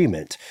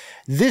agreement.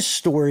 This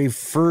story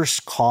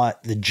first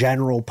caught the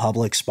general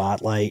public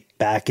spotlight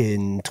back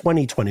in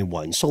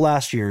 2021. So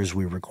last year as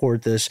we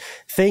record this,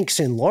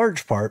 thanks in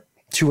large part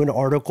to an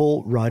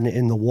article run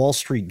in the Wall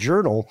Street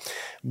Journal,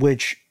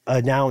 which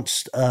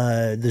announced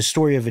the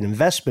story of an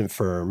investment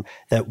firm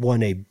that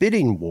won a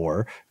bidding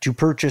war to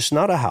purchase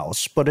not a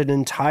house, but an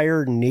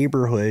entire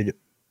neighborhood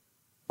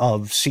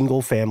of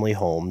single-family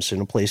homes in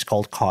a place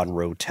called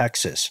Conroe,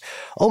 Texas.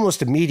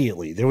 Almost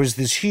immediately, there was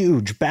this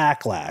huge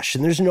backlash,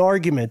 and there's an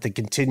argument that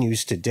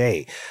continues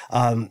today.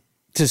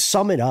 To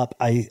sum it up,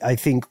 I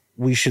think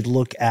we should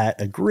look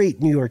at a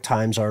great New York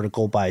Times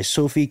article by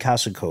Sophie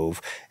Kasakov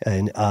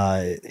in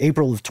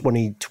April of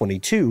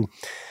 2022,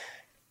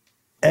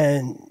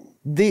 and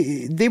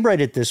they write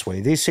it this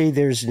way. They say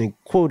there's an,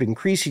 quote,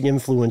 increasing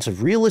influence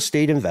of real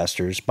estate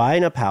investors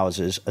buying up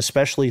houses,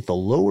 especially at the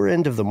lower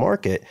end of the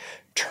market,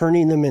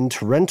 turning them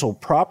into rental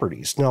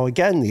properties. Now,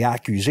 again, the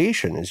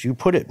accusation, as you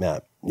put it,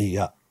 Matt,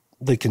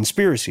 the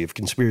conspiracy, if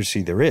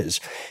conspiracy there is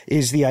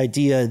the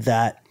idea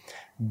that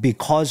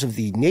because of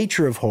the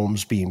nature of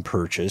homes being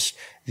purchased,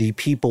 the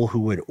people who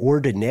would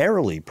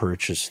ordinarily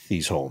purchase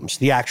these homes,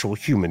 the actual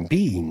human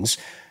beings,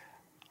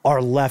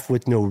 are left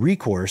with no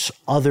recourse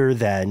other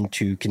than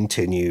to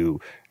continue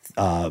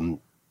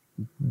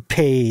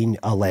paying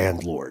a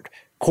landlord,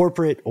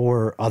 corporate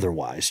or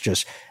otherwise,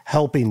 just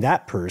helping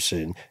that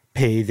person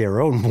pay their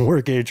own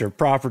mortgage or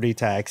property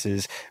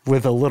taxes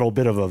with a little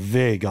bit of a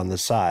vig on the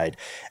side.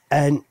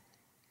 And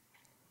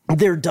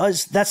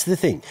that's the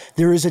thing.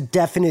 There is a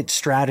definite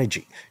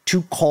strategy.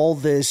 To call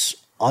this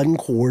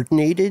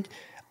uncoordinated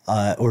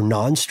or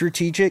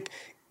non-strategic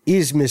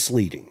is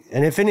misleading.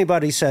 And if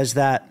anybody says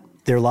that,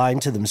 they're lying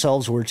to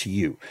themselves or to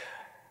you.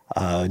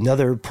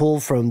 Another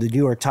pull from the New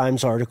York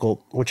Times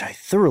article, which I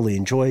thoroughly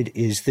enjoyed,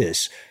 is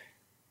this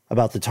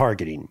about the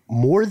targeting.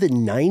 More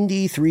than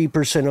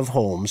 93% of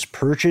homes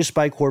purchased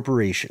by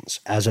corporations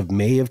as of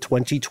May of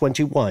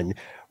 2021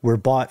 were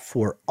bought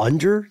for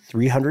under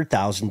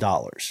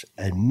 $300,000,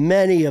 and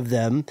many of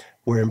them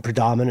were in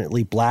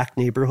predominantly black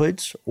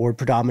neighborhoods or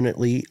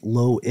predominantly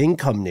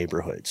low-income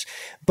neighborhoods.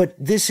 But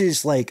this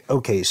is like,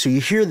 okay, so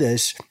you hear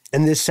this,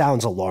 and this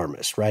sounds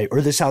alarmist, right?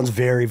 Or this sounds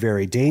very,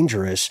 very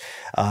dangerous.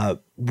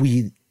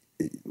 We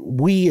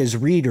as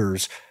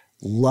readers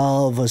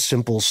love a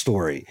simple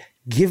story.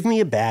 Give me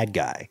a bad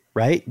guy,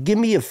 right? Give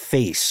me a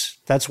face.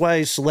 That's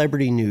why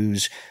celebrity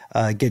news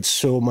gets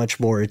so much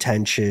more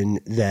attention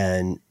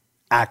than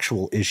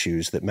actual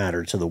issues that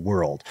matter to the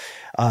world.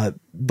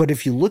 But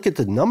if you look at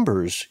the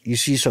numbers, you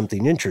see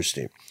something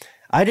interesting.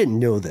 I didn't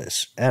know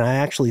this, and I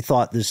actually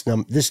thought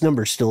this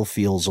number still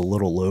feels a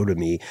little low to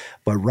me.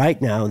 But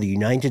right now, the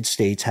United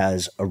States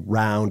has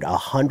around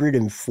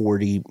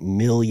 140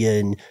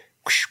 million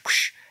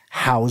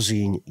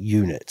housing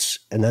units.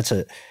 And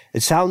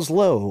it sounds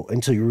low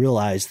until you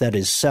realize that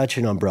is such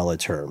an umbrella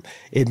term.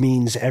 It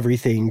means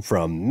everything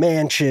from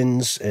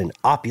mansions and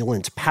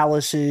opulent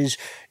palaces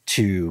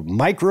to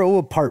micro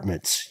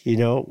apartments,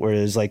 where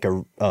there's like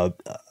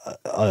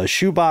a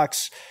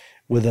shoebox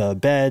with a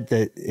bed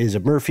that is a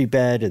Murphy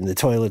bed and the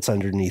toilet's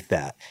underneath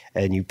that.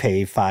 And you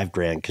pay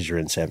 $5,000 because you're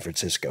in San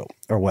Francisco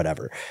or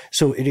whatever.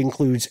 So it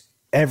includes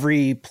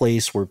every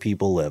place where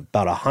people live,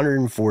 about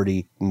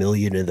 140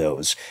 million of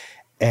those.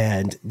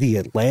 And The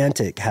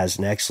Atlantic has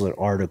an excellent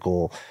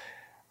article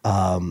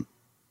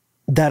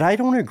that I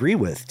don't agree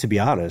with, to be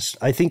honest.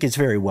 I think it's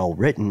very well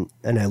written,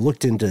 and I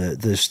looked into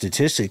the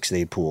statistics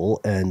they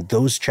pull, and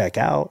those check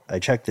out. I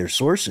checked their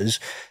sources.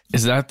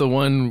 Is that the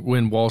one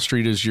when Wall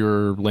Street is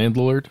your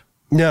landlord?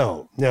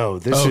 No.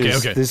 This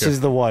Okay.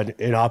 is the one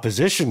in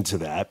opposition to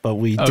that, but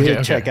we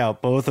did check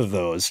out both of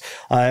those.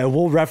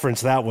 We'll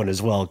reference that one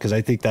as well because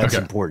I think that's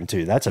important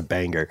too. That's a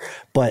banger.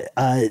 But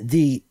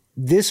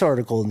this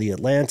article in The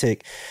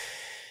Atlantic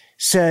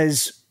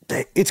says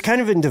it's kind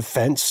of in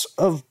defense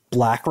of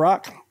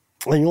BlackRock,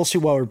 and you'll see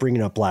why we're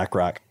bringing up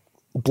BlackRock.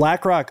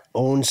 BlackRock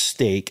owns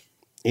stake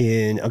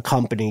in a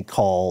company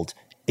called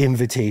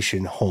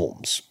Invitation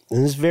Homes,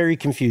 and it's very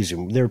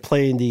confusing. They're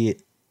playing the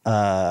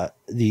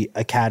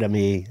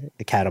Academy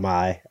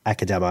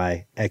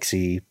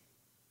XE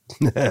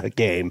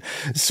game.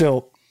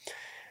 So,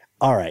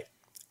 all right,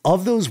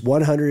 of those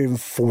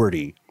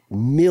 140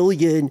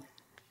 million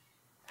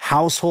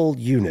household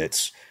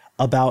units,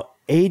 about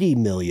 80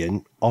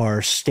 million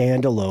are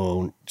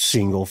standalone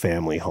single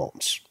family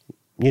homes.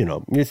 You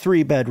know, your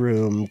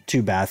 3-bedroom,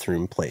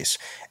 2-bathroom place.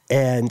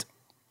 And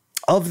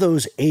of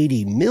those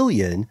 80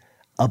 million,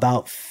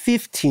 about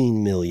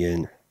 15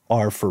 million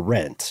are for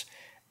rent.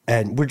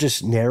 And we're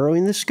just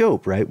narrowing the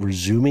scope, right? We're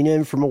zooming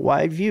in from a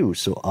wide view.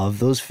 So of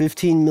those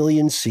 15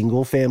 million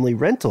single family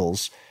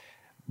rentals,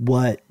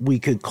 what we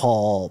could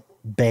call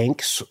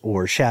banks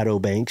or shadow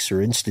banks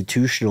or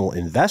institutional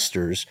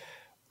investors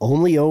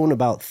only own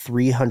about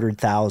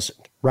 300,000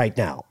 right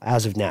now,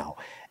 as of now.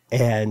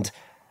 And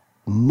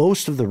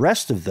most of the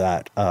rest of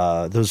that,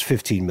 those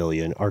 15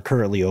 million, are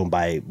currently owned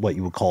by what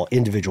you would call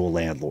individual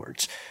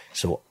landlords.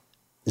 So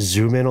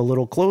zoom in a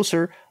little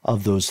closer.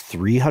 Of those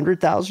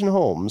 300,000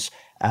 homes,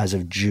 as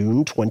of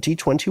June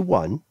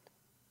 2021,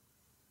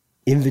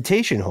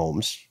 Invitation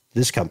Homes,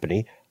 this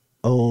company,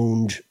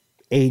 owned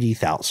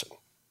 80,000.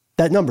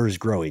 That number is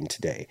growing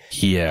today.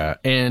 Yeah,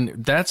 and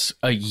that's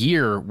a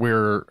year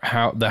where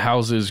the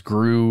houses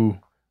grew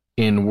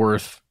in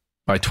worth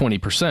by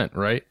 20%,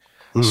 right?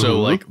 Mm-hmm.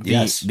 So like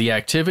the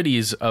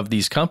activities of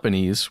these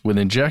companies with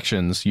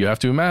injections, you have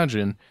to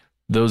imagine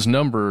those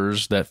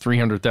numbers, that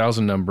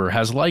 300,000 number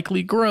has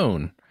likely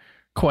grown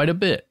quite a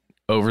bit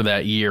over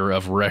that year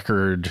of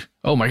record.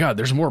 Oh my God,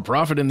 there's more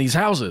profit in these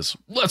houses.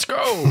 Let's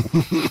go.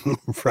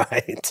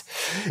 Right.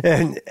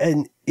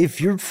 And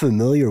if you're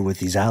familiar with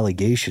these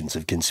allegations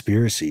of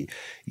conspiracy,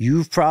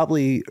 you've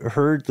probably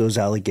heard those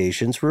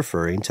allegations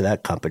referring to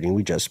that company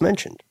we just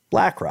mentioned,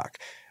 BlackRock.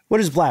 What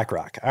is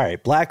BlackRock? All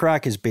right,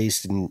 BlackRock is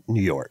based in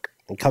New York.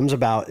 It comes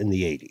about in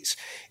the 80s.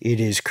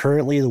 It is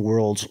currently the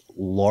world's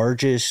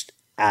largest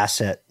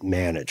asset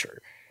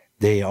manager.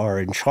 They are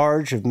in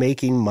charge of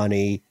making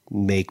money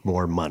make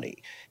more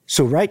money.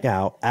 So right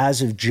now,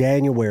 as of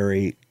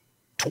January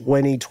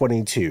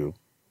 2022,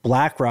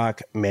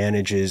 BlackRock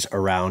manages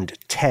around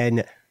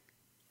 $10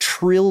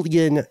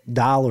 trillion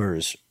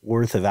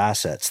worth of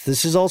assets.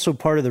 This is also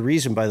part of the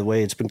reason, by the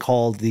way, it's been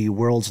called the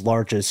world's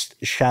largest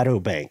shadow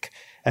bank.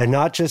 And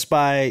not just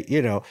by,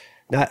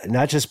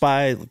 not just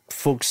by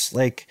folks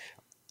like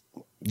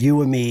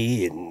you and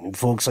me and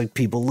folks like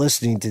people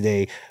listening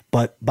today,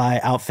 but by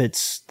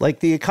outfits like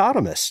The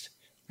Economist,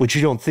 which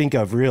you don't think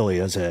of really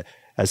as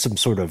some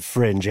sort of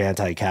fringe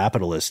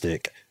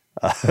anti-capitalistic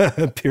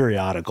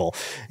periodical.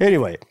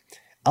 Anyway,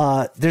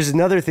 there's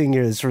another thing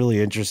here that's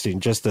really interesting,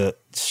 just to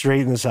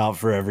straighten this out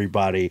for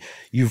everybody.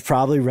 You've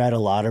probably read a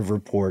lot of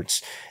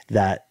reports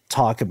that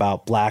talk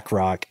about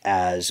BlackRock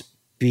as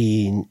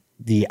being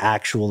the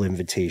actual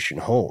Invitation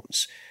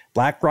Homes.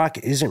 BlackRock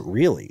isn't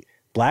really.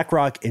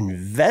 BlackRock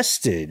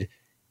invested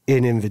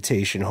in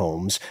Invitation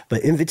Homes,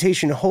 but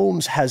Invitation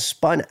Homes has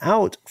spun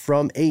out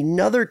from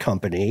another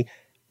company,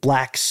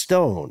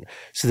 Blackstone.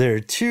 So there are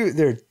two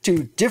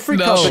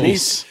different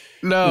companies.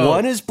 No.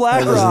 One is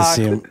BlackRock,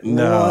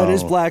 one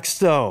is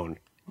Blackstone.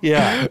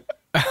 Yeah.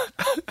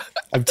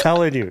 I'm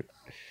telling you.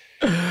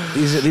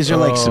 These are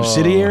like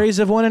subsidiaries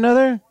of one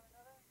another?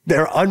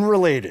 They're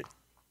unrelated.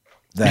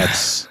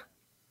 That's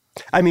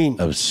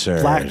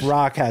absurd.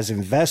 BlackRock has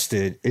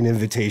invested in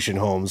Invitation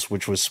Homes,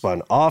 which was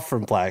spun off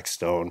from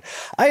Blackstone.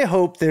 I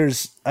hope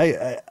there's,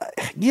 at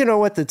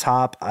the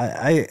top,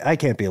 I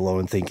can't be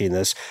alone thinking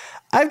this.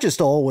 I've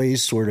just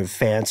always sort of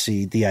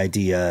fancied the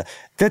idea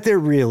that there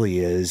really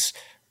is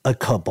a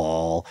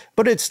cabal,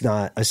 but it's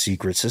not a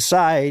secret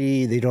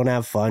society. They don't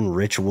have fun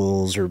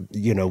rituals or,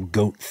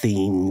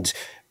 goat-themed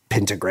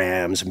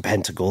pentagrams and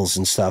pentacles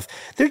and stuff.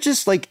 They're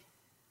just like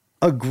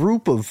a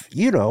group of,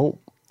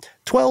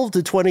 12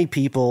 to 20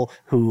 people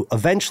who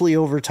eventually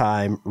over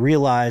time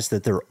realize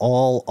that they're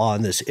all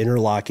on this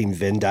interlocking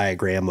Venn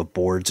diagram of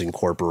boards and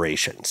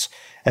corporations.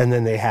 And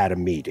then they had a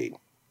meeting,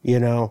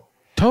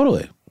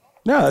 Totally.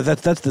 No,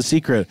 that's the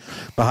secret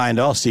behind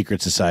all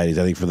secret societies,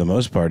 I think, for the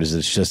most part, is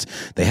it's just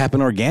they happen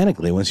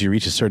organically once you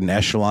reach a certain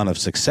echelon of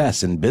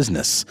success in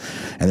business.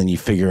 And then you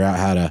figure out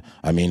how to,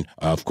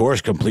 of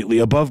course, completely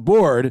above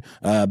board,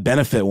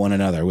 benefit one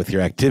another with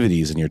your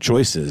activities and your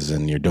choices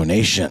and your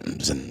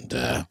donations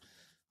and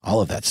all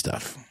of that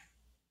stuff.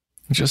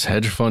 Just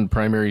hedge fund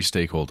primary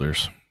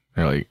stakeholders.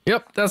 They're like,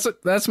 yep, that's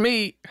it. That's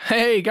me.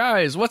 Hey,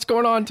 guys, what's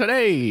going on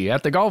today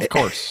at the golf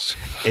course?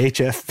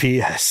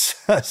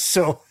 HFPS.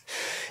 So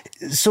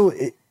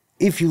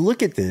if you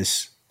look at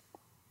this,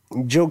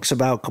 jokes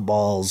about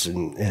cabals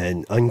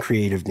and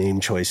uncreative name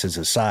choices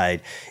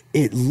aside,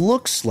 it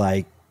looks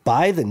like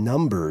by the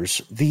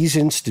numbers, these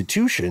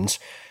institutions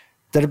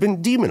that have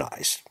been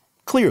demonized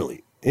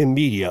clearly in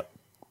media,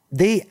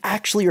 they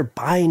actually are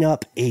buying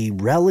up a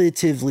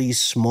relatively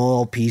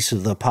small piece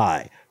of the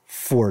pie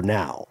for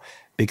now.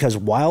 Because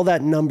while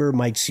that number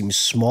might seem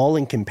small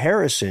in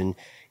comparison,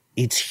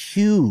 it's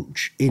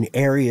huge in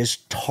areas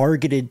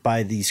targeted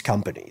by these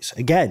companies.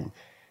 Again,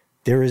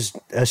 there is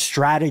a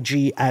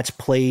strategy at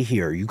play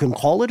here. You can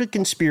call it a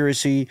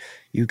conspiracy.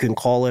 You can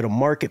call it a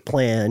market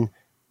plan.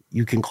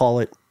 You can call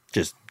it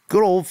just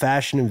good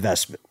old-fashioned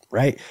investment,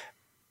 right?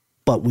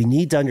 But we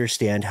need to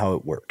understand how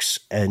it works.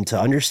 And to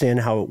understand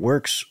how it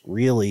works,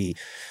 really,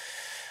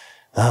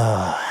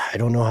 I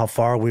don't know how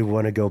far we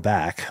want to go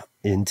back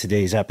in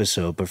today's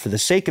episode, but for the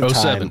sake of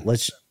time,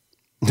 let's...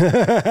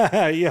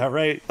 Yeah,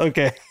 right.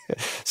 Okay.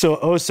 So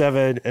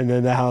 2007 and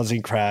then the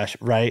housing crash,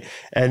 right?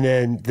 And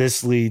then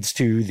this leads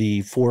to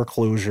the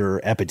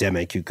foreclosure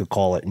epidemic, you could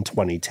call it, in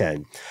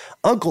 2010.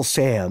 Uncle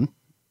Sam,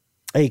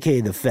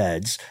 aka the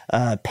feds,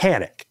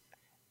 panic.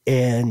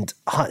 And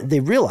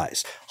they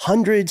realize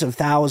hundreds of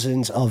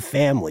thousands of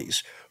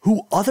families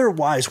who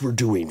otherwise were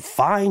doing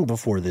fine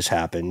before this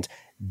happened,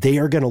 they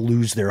are going to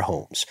lose their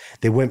homes.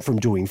 They went from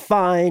doing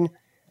fine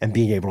and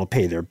being able to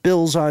pay their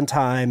bills on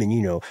time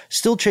and,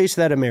 still chase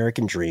that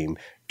American dream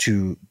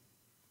to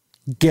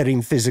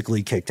getting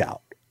physically kicked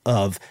out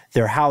of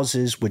their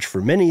houses, which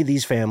for many of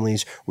these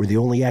families were the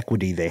only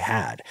equity they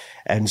had.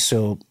 And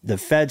so the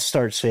feds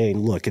start saying,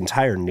 look,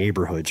 entire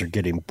neighborhoods are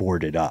getting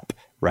boarded up,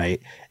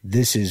 right?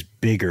 This is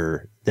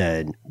bigger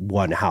than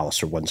one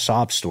house or one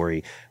sob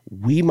story.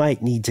 We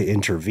might need to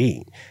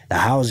intervene. The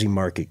housing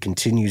market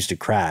continues to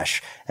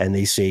crash. And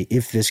they say,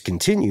 if this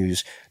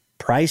continues,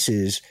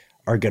 prices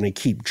are going to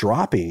keep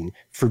dropping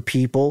for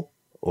people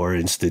or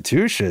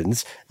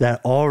institutions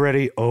that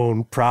already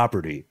own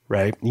property,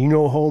 right?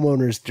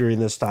 Homeowners during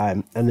this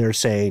time, and they're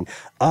saying,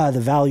 the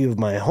value of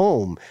my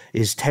home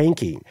is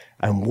tanking.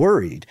 I'm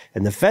worried.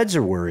 And the feds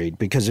are worried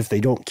because if they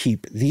don't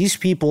keep these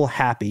people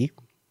happy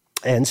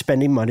and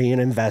spending money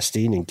and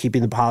investing and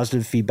keeping the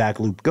positive feedback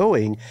loop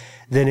going,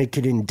 then it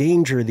could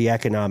endanger the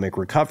economic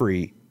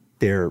recovery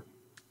they're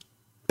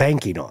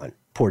banking on.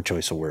 Poor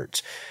choice of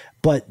words.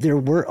 But there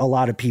weren't a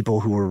lot of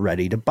people who were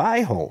ready to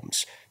buy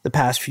homes. The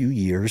past few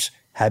years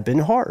had been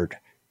hard.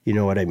 You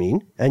know what I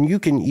mean? And you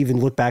can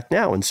even look back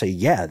now and say,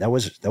 yeah, that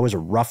was a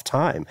rough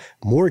time.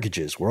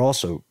 Mortgages were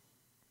also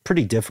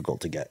pretty difficult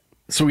to get.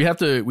 So we have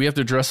to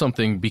address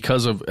something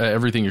because of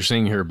everything you're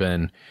saying here,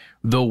 Ben.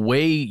 The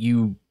way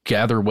you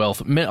gather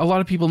wealth, a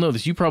lot of people know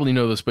this. You probably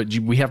know this, but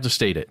we have to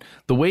state it.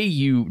 The way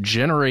you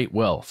generate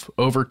wealth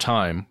over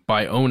time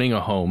by owning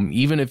a home,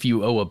 even if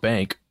you owe a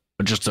bank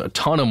just a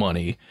ton of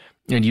money,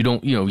 and you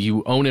don't,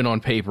 you own it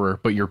on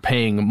paper, but you're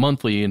paying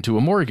monthly into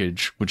a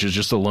mortgage, which is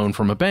just a loan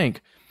from a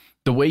bank.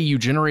 The way you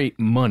generate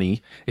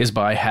money is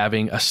by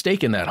having a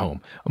stake in that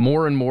home,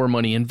 more and more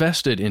money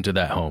invested into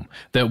that home,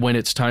 that when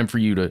it's time for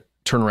you to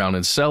turn around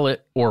and sell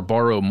it or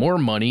borrow more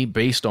money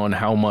based on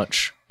how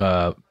much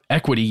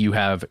equity you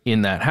have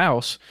in that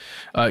house,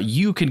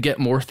 you can get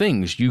more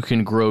things. You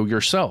can grow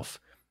yourself,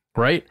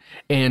 right?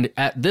 And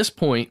at this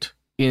point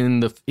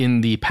in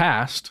the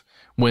past,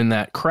 when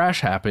that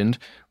crash happened,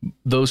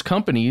 those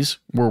companies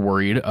were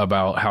worried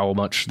about how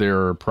much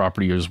their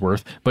property is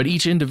worth, but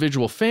each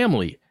individual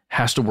family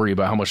has to worry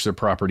about how much their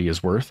property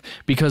is worth,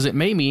 because it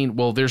may mean,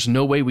 well, there's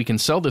no way we can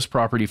sell this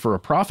property for a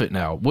profit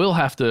now. We'll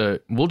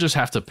just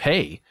have to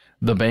pay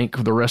the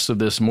bank the rest of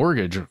this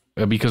mortgage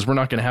because we're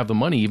not going to have the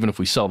money even if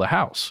we sell the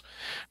house.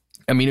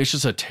 I mean, it's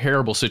just a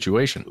terrible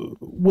situation.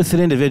 With an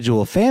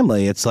individual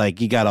family, it's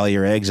like you got all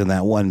your eggs in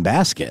that one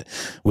basket.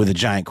 With a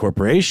giant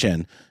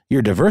corporation,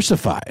 you're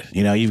diversified.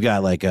 You've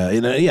got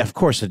of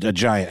course, a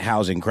giant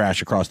housing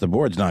crash across the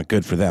board is not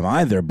good for them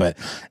either. But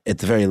at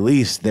the very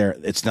least,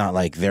 it's not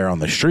like they're on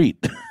the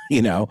street,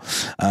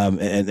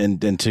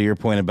 And to your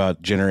point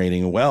about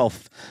generating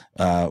wealth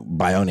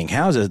by owning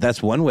houses,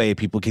 that's one way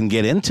people can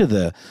get into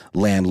the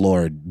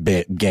landlord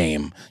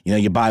game.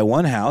 You buy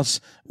one house.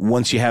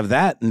 Once you have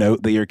that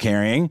note that you're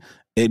carrying,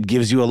 it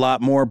gives you a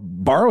lot more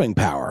borrowing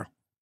power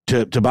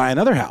to buy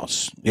another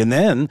house. And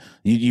then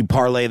you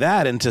parlay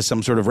that into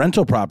some sort of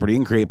rental property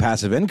and create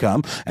passive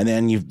income. And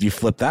then you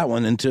flip that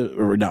one into,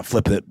 or not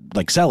flip it,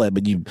 like sell it,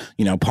 but you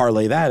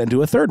parlay that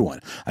into a third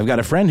one. I've got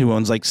a friend who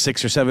owns like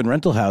 6 or 7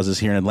 rental houses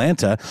here in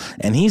Atlanta,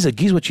 and he's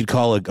what you'd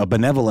call a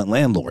benevolent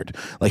landlord.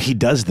 Like, he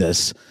does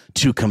this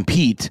to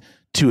compete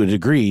to a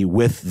degree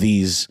with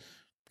these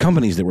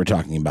companies that we're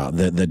talking about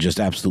that just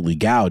absolutely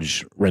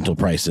gouge rental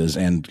prices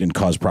and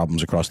cause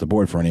problems across the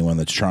board for anyone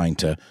that's trying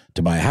to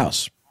buy a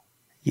house.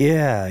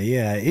 Yeah.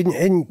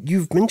 And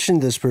you've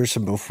mentioned this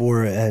person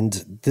before,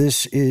 and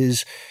this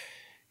is,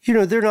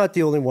 they're not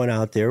the only one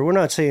out there. We're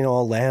not saying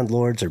all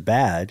landlords are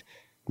bad.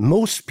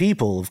 Most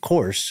people, of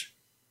course,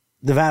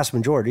 the vast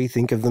majority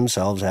think of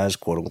themselves as,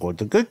 quote unquote,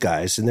 the good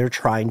guys, and they're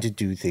trying to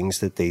do things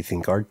that they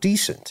think are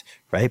decent,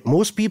 right?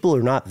 Most people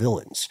are not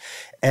villains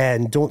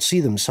and don't see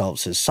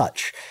themselves as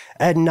such.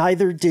 And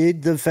neither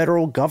did the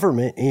federal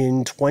government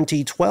in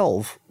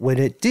 2012 when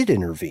it did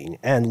intervene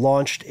and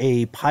launched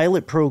a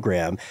pilot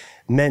program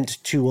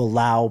meant to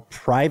allow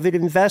private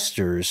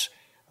investors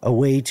a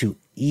way to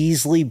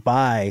easily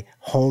buy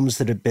homes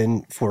that have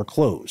been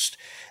foreclosed.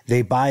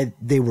 They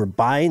were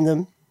buying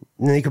them,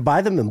 and they could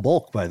buy them in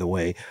bulk, by the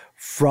way,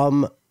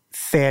 from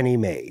Fannie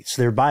Mae.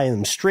 So they're buying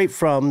them straight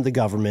from the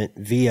government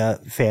via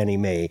Fannie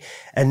Mae.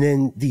 And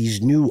then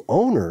these new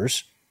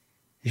owners,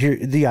 here,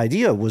 the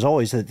idea was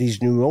always that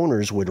these new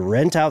owners would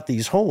rent out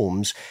these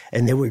homes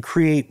and they would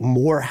create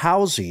more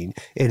housing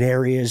in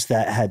areas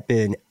that had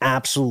been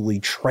absolutely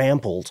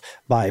trampled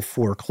by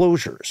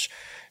foreclosures.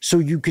 So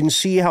you can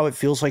see how it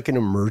feels like an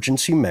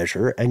emergency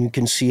measure, and you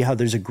can see how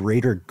there's a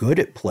greater good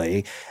at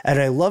play.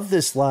 And I love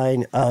this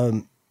line,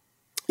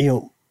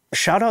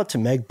 shout out to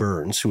Meg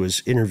Burns, who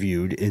was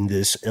interviewed in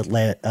this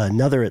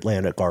another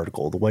Atlantic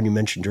article, the one you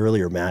mentioned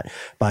earlier, Matt,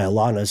 by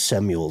Alana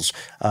Samuels.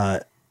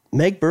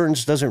 Meg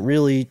Burns doesn't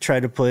really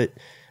try to put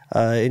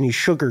any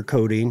sugar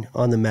coating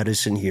on the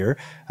medicine here.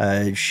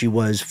 She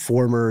was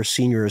former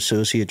senior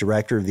associate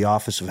director of the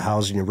Office of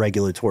Housing and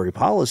Regulatory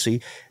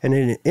Policy. And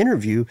in an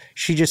interview,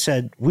 she just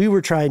said, we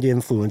were trying to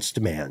influence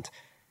demand.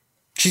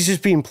 She's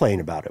just being plain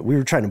about it. We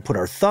were trying to put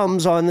our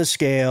thumbs on the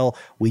scale.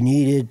 We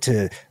needed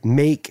to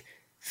make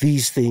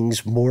these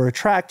things more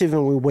attractive,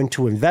 and we went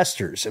to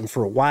investors. And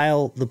for a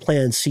while, the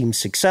plan seemed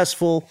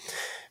successful.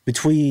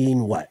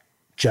 Between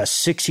just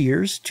 6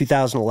 years,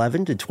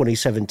 2011 to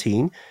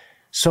 2017,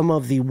 some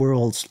of the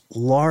world's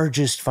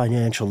largest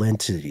financial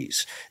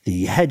entities,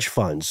 the hedge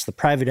funds, the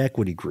private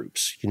equity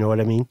groups, you know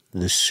what I mean?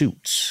 The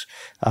suits,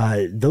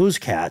 those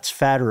cats,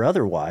 fat or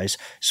otherwise,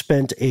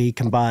 spent a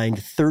combined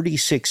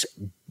 $36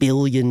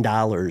 billion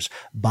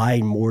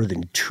buying more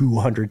than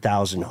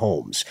 200,000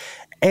 homes.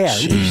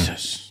 And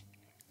Jesus.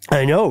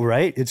 I know,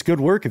 right? It's good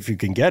work if you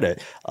can get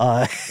it.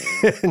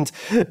 And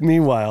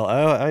meanwhile,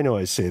 I know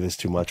I say this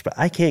too much, but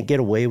I can't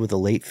get away with a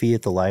late fee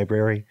at the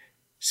library.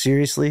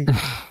 Seriously?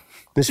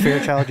 Miss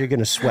Fairchild, you're going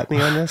to sweat me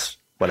on this?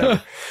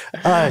 Whatever.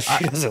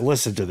 She doesn't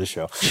listen to the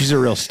show. She's a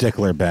real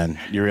stickler, Ben.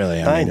 You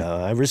really are. I know.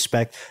 I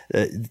respect.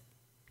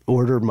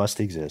 Order must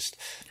exist.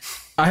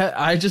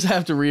 I just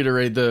have to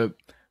reiterate the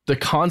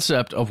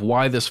concept of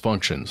why this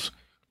functions.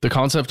 The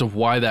concept of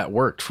why that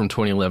worked from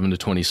 2011 to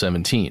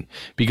 2017,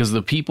 because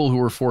the people who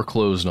were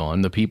foreclosed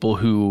on, the people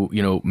who,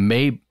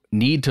 may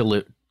need to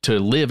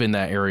live in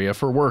that area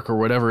for work or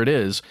whatever it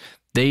is,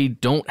 they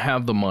don't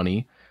have the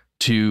money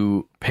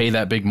to pay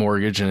that big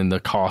mortgage and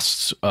the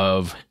costs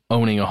of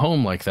owning a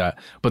home like that.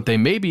 But they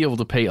may be able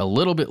to pay a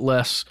little bit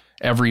less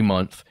every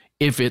month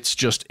if it's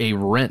just a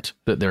rent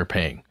that they're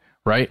paying,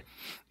 right?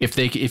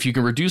 If you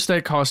can reduce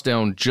that cost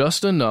down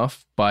just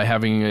enough by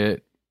having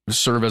it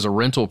serve as a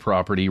rental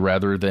property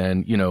rather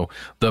than,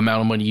 the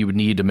amount of money you would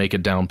need to make a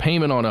down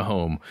payment on a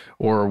home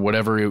or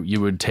whatever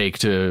you would take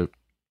to,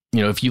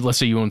 let's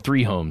say you own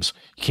 3 homes,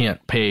 you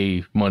can't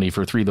pay money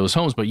for 3 of those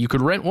homes, but you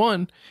could rent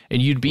one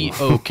and you'd be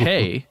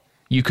okay.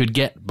 You could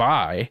get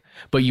by,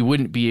 but you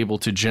wouldn't be able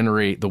to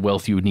generate the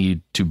wealth you would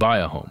need to buy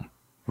a home.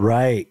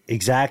 Right,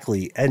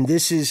 exactly. And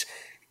this is,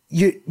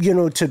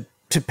 to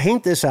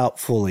paint this out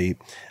fully,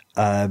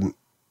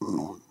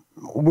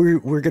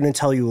 we're going to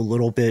tell you a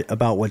little bit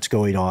about what's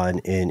going on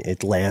in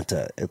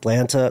Atlanta.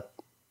 Atlanta,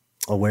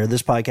 where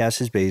this podcast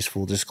is based,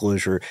 full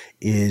disclosure,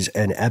 is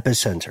an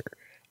epicenter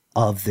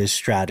of this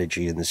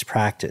strategy and this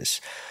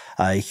practice.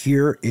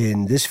 Here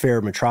in this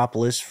fair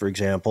metropolis, for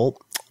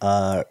example,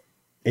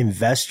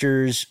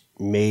 investors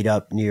made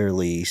up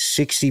nearly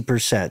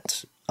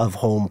 60% of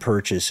home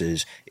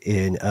purchases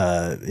in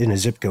a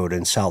zip code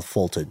in South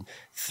Fulton,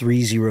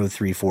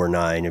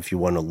 30349, if you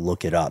want to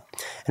look it up.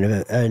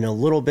 And a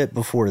little bit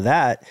before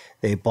that,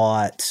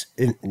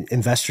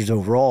 investors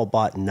overall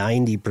bought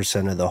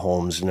 90% of the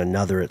homes in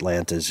another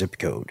Atlanta zip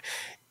code.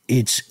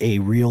 It's a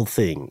real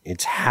thing.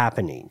 It's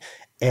happening.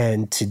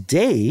 And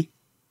today,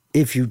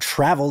 if you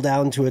travel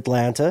down to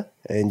Atlanta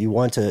and you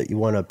want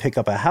to pick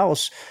up a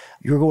house,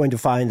 you're going to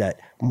find that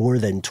more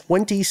than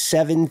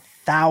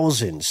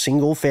 27,000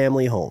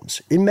 single-family homes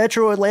in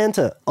Metro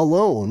Atlanta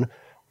alone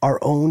are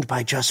owned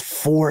by just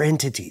 4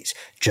 entities,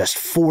 just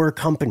 4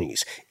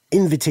 companies.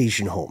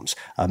 Invitation Homes,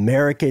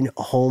 American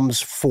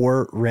Homes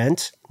for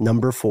Rent,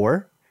 number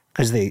 4,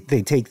 because they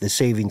take the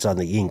savings on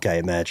the ink, I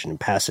imagine, and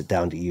pass it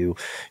down to you.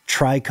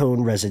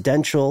 Tricone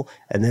Residential,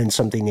 and then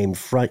something named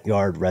Front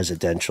Yard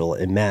Residential.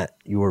 And Matt,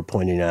 you were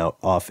pointing out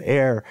off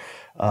air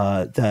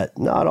that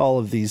not all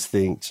of these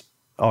things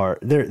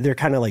they're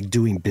kind of like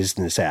doing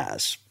business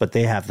as, but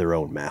they have their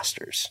own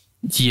masters.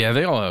 Yeah,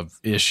 they all have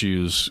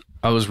issues.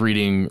 I was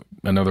reading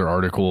another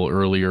article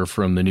earlier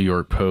from the New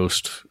York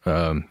Post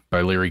by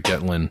Larry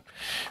Getlin.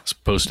 It's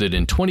posted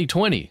in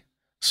 2020,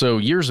 so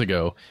years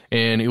ago,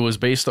 and it was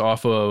based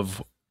off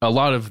of a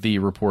lot of the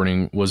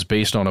reporting was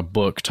based on a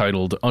book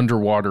titled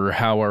Underwater: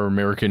 How Our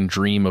American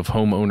Dream of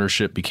Home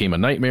Ownership Became a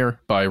Nightmare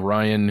by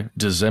Ryan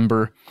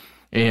December.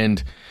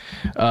 And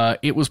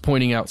it was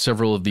pointing out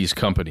several of these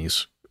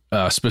companies,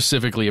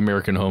 specifically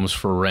American Homes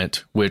for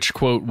Rent, which,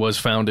 quote, was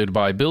founded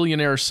by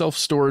billionaire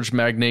self-storage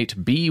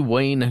magnate B.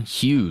 Wayne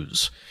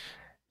Hughes.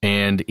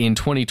 And in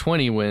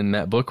 2020, when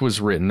that book was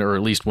written, or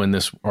at least when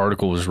this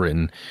article was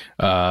written,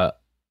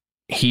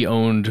 he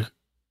owned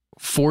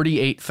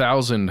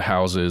 48,000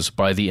 houses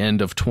by the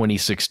end of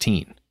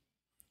 2016.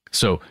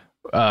 So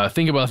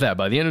think about that.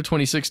 By the end of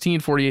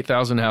 2016,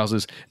 48,000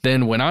 houses.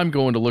 Then when I'm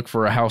going to look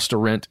for a house to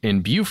rent in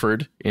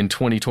Beaufort in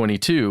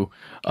 2022,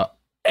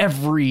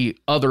 every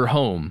other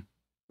home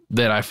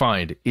that I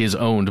find is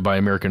owned by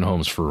American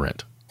Homes for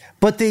Rent.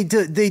 But they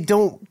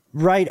don't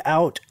write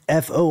out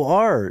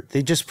FOR.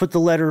 They just put the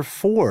letter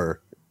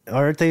 4.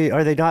 Are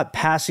they not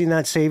passing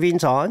that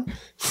savings on?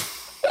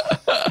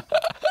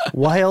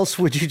 Why else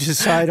would you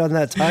decide on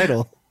that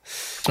title?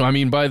 I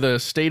mean, by the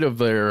state of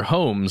their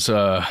homes,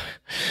 they're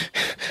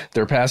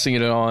passing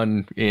it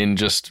on in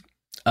just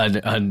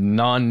a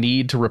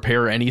non-need to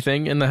repair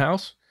anything in the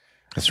house.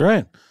 That's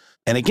right.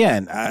 And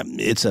again,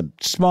 it's a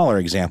smaller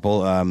example,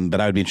 but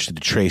I would be interested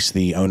to trace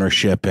the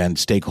ownership and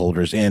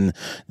stakeholders in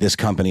this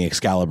company,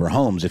 Excalibur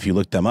Homes. If you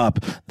look them up,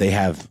 they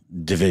have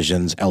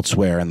divisions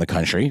elsewhere in the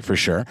country for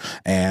sure.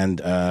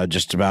 And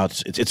just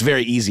about, it's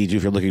very easy to,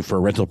 if you're looking for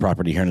a rental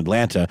property here in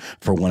Atlanta,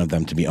 for one of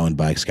them to be owned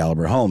by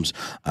Excalibur Homes.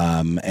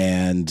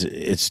 And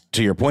it's,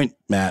 to your point,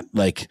 Matt,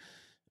 like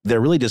they're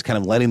really just kind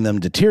of letting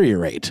them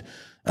deteriorate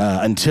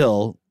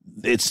until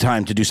it's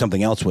time to do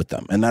something else with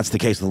them. And that's the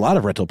case with a lot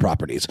of rental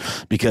properties,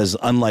 because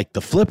unlike the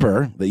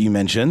flipper that you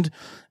mentioned,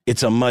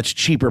 it's a much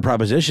cheaper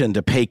proposition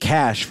to pay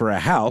cash for a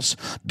house,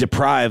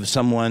 deprive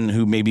someone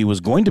who maybe was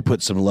going to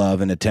put some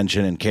love and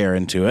attention and care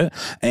into it,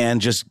 and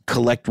just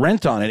collect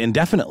rent on it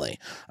indefinitely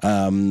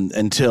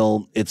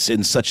until it's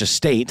in such a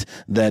state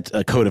that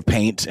a coat of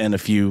paint and a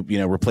few,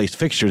 replaced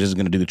fixtures isn't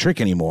going to do the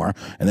trick anymore.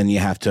 And then you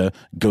have to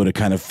go to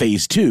kind of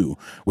phase 2,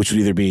 which would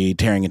either be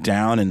tearing it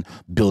down and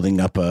building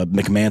up a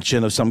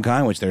McMansion of some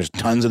kind, which there's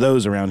tons of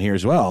those around here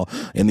as well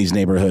in these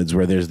neighborhoods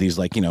where there's these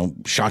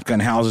shotgun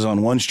houses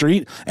on one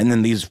street and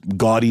then these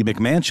gaudy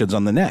McMansions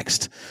on the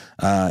next.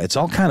 It's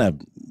all kind of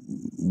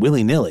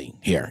willy-nilly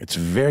here. It's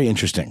very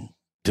interesting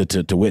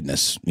to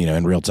witness,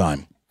 in real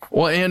time.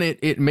 Well, and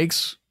it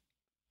makes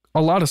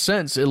a lot of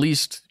sense, at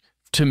least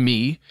to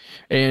me.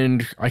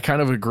 And I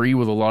kind of agree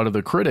with a lot of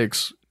the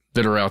critics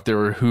that are out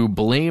there who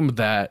blame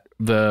that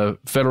the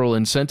federal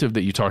incentive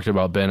that you talked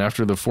about, Ben,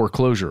 after the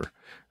foreclosure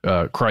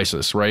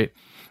crisis, right?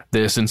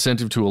 This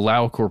incentive to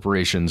allow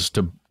corporations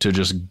to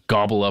just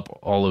gobble up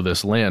all of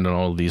this land and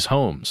all of these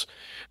homes.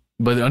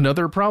 But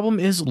another problem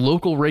is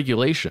local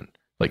regulation,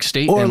 like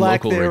state or and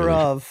lack local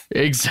thereof.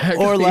 Regulation.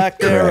 Exactly. Or lack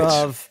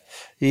thereof.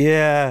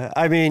 Yeah.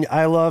 I mean,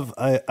 I love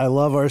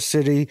our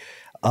city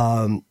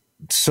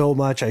so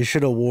much. I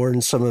should have worn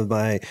some of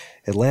my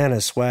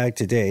Atlanta swag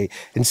today.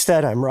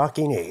 Instead, I'm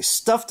rocking a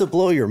Stuff to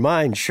Blow Your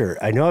Mind shirt.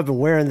 I know I've been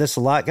wearing this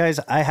a lot,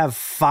 guys. I have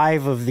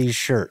 5 of these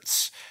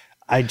shirts.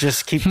 I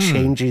just keep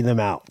changing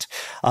them out.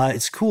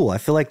 It's cool. I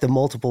feel like the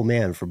multiple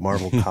man from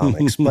Marvel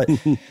Comics, but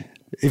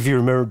if you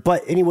remember.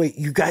 But anyway,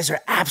 you guys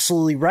are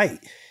absolutely right.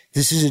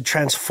 This is a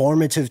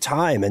transformative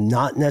time and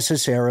not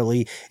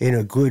necessarily in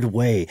a good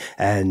way.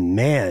 And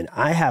man,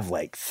 I have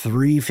like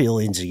 3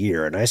 feelings a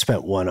year, and I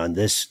spent one on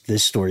this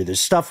story. There's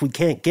stuff we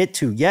can't get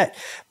to yet,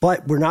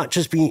 but we're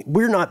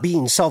not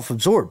being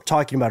self-absorbed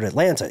talking about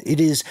Atlanta.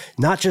 It is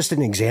not just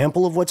an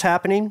example of what's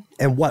happening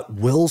and what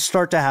will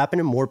start to happen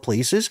in more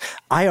places.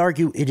 I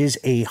argue it is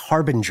a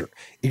harbinger.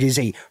 It is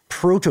a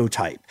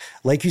prototype.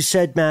 Like you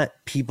said, Matt,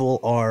 people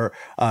are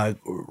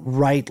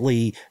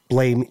rightly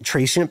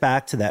tracing it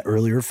back to that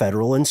earlier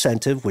federal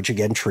incentive, which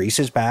again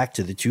traces back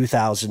to the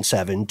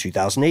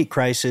 2007-2008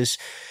 crisis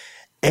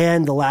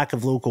and the lack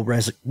of local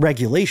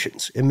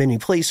regulations in many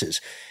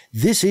places.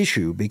 This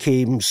issue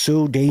became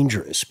so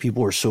dangerous.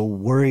 People were so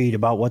worried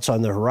about what's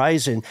on the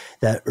horizon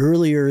that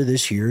earlier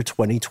this year,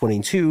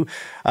 2022,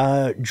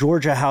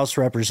 Georgia House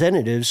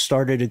Representatives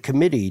started a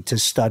committee to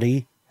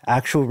study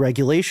actual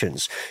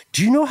regulations.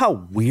 Do you know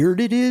how weird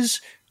it is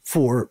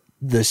for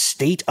the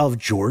state of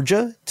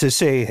Georgia to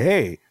say,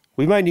 hey,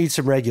 we might need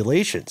some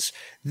regulations?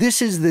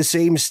 This is the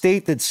same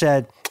state that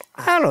said,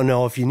 I don't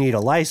know if you need a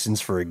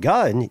license for a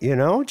gun,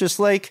 just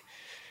like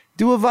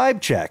do a vibe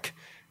check.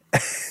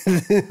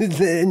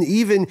 And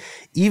even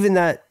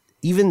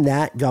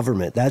that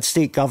government, that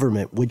state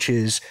government, which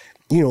is,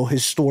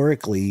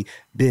 historically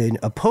been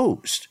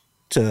opposed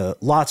to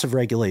lots of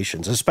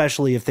regulations,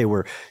 especially if they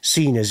were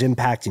seen as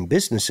impacting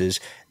businesses,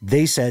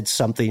 they said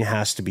something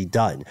has to be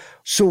done.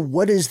 So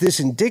what is this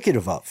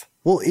indicative of?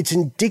 Well, it's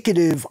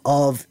indicative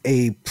of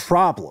a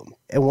problem.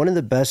 And one of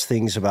the best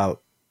things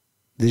about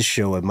this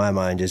show, in my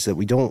mind, is that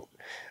we don't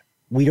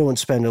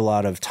spend a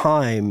lot of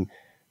time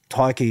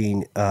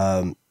talking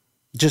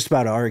just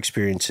about our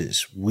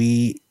experiences.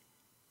 We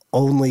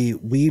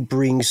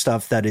bring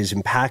stuff that is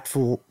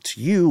impactful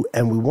to you,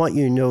 and we want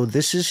you to know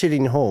this is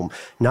hitting home,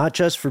 not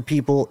just for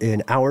people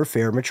in our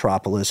fair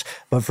metropolis,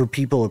 but for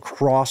people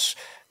across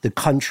the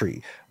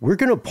country. We're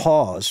going to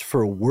pause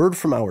for a word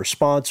from our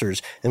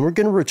sponsors, and we're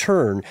going to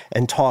return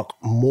and talk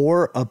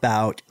more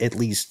about at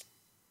least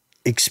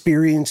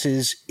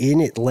experiences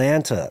in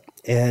Atlanta.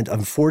 And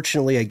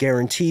unfortunately, I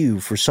guarantee you,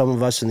 for some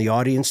of us in the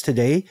audience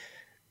today,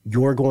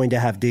 you're going to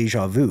have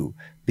deja vu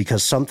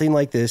because something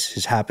like this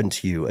has happened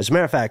to you. As a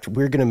matter of fact,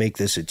 we're going to make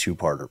this a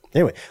two-parter.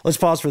 Anyway, let's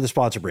pause for the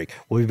sponsor break.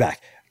 We'll be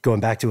back.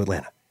 Going back to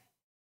Atlanta.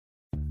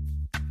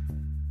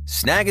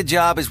 Snag a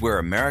Job is where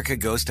America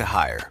goes to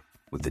hire,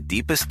 with the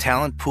deepest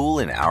talent pool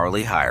in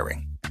hourly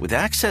hiring. With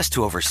access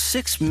to over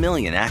 6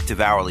 million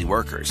active hourly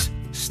workers,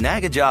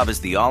 Snag a Job is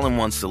the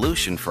all-in-one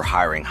solution for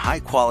hiring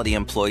high-quality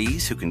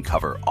employees who can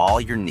cover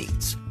all your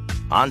needs.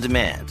 On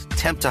demand,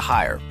 temp to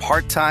hire,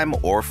 part-time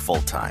or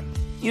full-time.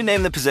 You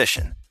name the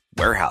position.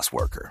 Warehouse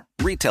worker,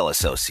 retail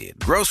associate,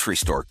 grocery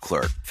store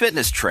clerk,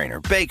 fitness trainer,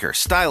 baker,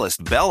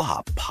 stylist,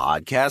 bellhop,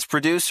 podcast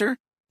producer.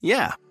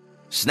 Yeah,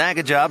 Snag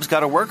a Job's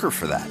got a worker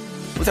for that.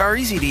 With our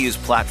easy-to-use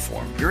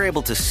platform, you're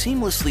able to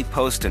seamlessly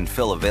post and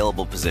fill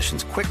available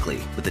positions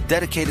quickly with a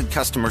dedicated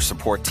customer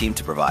support team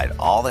to provide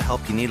all the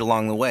help you need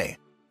along the way.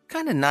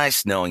 Kind of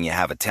nice knowing you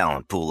have a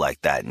talent pool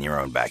like that in your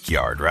own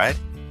backyard, right?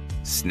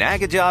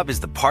 Snag a Job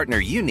is the partner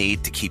you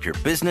need to keep your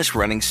business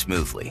running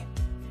smoothly.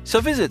 So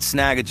visit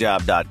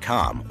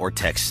snagajob.com or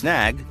text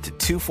snag to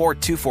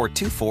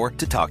 242424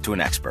 to talk to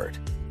an expert.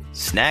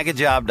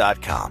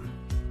 Snagajob.com,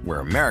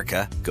 where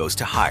America goes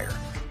to hire.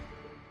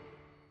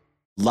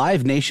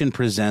 Live Nation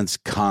presents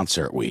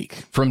Concert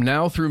Week. From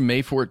now through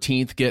May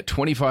 14th, get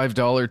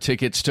 $25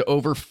 tickets to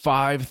over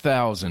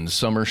 5,000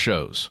 summer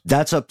shows.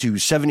 That's up to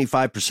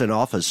 75%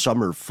 off a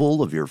summer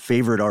full of your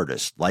favorite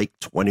artists, like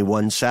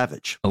 21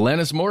 Savage,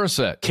 Alanis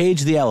Morissette,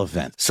 Cage the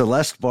Elephant,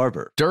 Celeste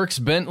Barber,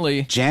 Dierks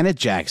Bentley, Janet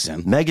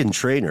Jackson, Meghan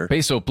Trainor,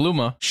 Peso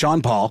Pluma,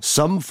 Sean Paul,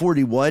 Sum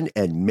 41,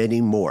 and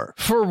many more.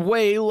 for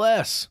way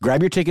less.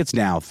 Grab your tickets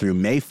now through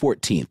May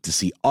 14th to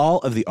see all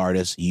of the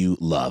artists you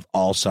love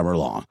all summer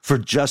long. For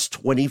just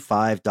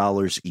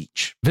 $25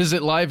 each.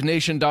 Visit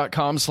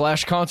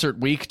livenation.com/concert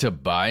week to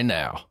buy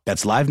now.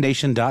 That's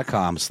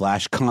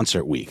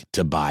livenation.com/concert week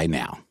to buy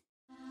now.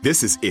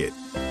 This is it.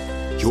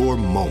 Your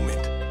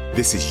moment.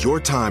 This is your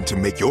time to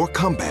make your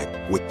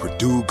comeback with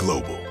Purdue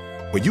Global.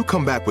 When you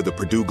come back with a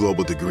Purdue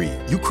Global degree,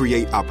 you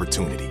create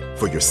opportunity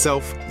for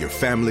yourself, your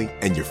family,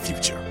 and your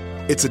future.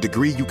 It's a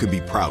degree you can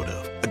be proud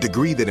of, a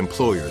degree that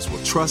employers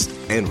will trust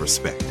and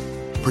respect.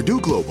 Purdue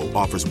Global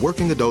offers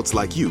working adults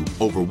like you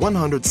over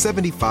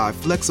 175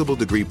 flexible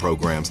degree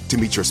programs to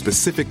meet your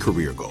specific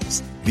career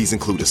goals. These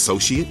include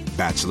associate,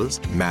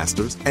 bachelor's,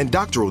 master's, and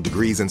doctoral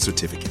degrees and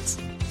certificates.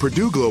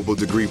 Purdue Global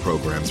degree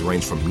programs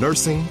range from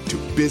nursing to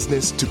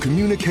business to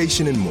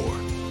communication and more.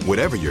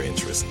 Whatever your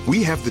interest,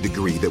 we have the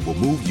degree that will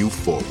move you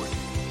forward.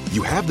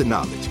 You have the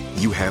knowledge,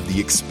 you have the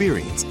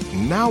experience.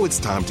 Now it's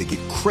time to get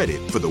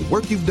credit for the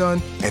work you've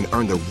done and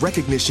earn the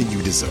recognition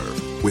you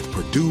deserve with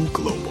Purdue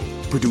Global,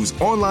 Purdue's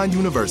online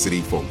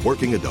university for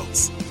working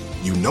adults.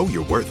 You know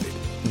you're worth it.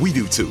 We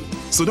do too.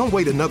 So don't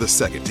wait another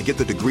second to get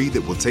the degree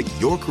that will take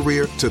your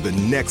career to the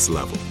next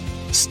level.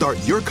 Start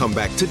your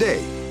comeback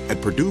today at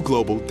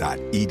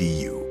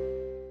purdueglobal.edu.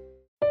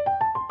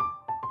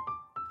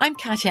 I'm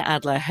Katya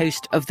Adler,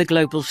 host of The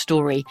Global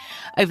Story.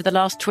 Over the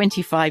last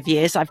 25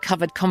 years, I've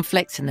covered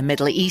conflicts in the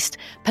Middle East,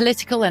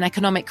 political and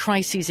economic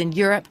crises in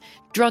Europe,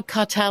 drug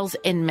cartels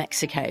in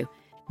Mexico.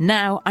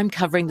 Now I'm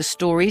covering the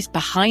stories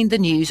behind the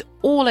news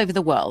all over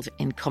the world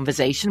in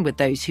conversation with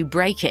those who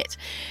break it.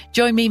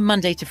 Join me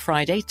Monday to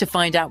Friday to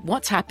find out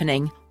what's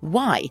happening,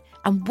 why,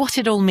 and what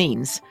it all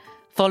means.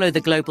 Follow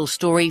The Global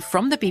Story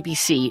from the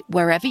BBC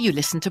wherever you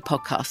listen to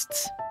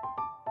podcasts.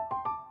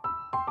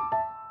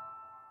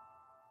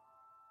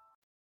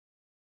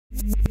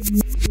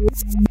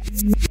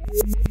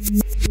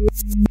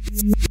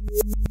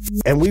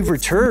 And we've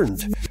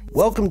returned.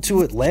 Welcome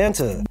to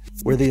Atlanta,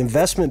 where the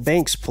investment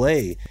banks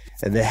play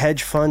and the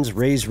hedge funds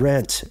raise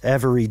rent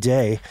every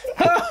day.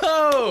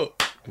 Oh!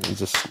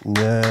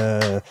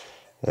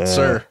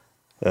 Sir.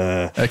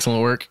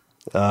 Excellent work.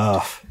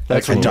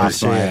 That's I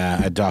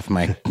what doff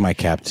my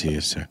cap to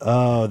you, sir.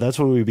 Oh, that's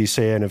what we'd be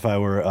saying if I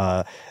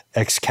were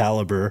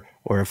Excalibur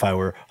or if I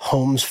were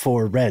Homes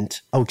for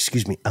Rent. Oh,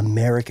 excuse me,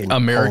 American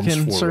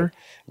Homes for sir? Rent.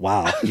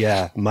 Wow,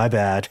 yeah, my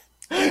bad.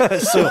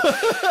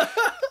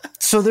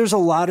 So there's a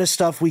lot of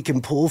stuff we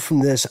can pull from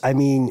this. I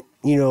mean,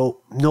 you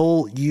know,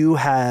 Noel, you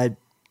had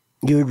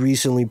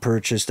recently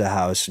purchased a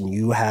house and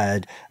you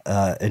had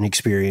an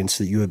experience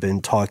that you have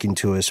been talking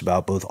to us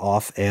about both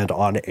off and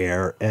on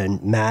air.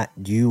 And Matt,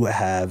 you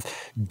have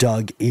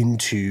dug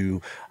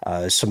into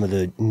some of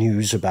the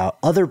news about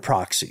other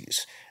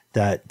proxies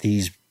that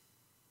these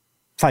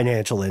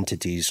financial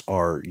entities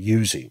are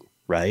using,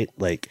 right?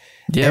 Like,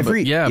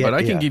 but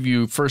I can give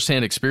you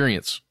firsthand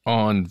experience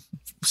on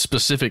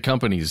specific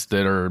companies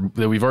that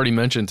we've already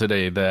mentioned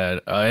today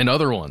that and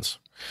other ones.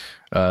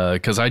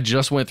 Because I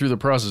just went through the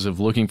process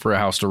of looking for a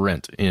house to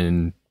rent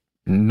in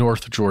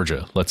North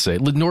Georgia, let's say.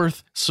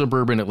 North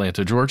suburban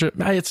Atlanta, Georgia.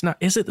 It's not.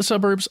 Is it the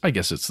suburbs? I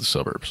guess it's the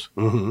suburbs.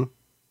 Mm-hmm.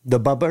 The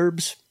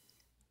buburbs?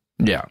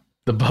 Yeah.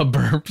 The bub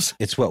burps.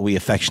 It's what we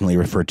affectionately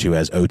refer to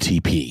as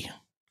OTP,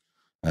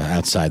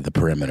 outside the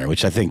perimeter,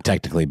 which I think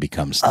technically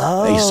becomes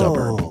a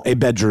suburb, a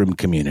bedroom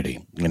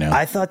community. You know,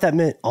 I thought that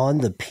meant on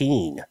the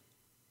peen.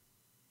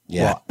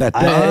 Yeah,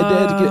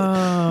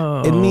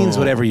 it means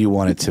whatever you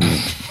want it to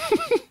mean.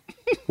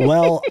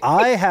 Well,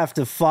 I have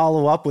to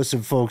follow up with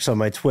some folks on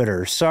my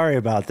Twitter. Sorry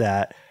about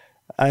that.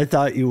 I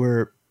thought you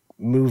were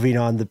moving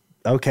on the...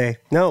 Okay.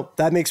 No,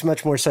 that makes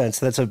much more sense.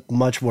 That's a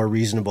much more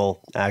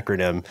reasonable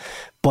acronym.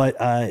 But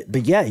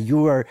yeah,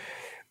 you are...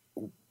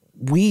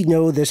 We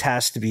know this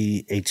has to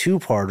be a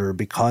two-parter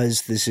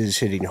because this is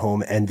hitting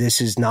home, and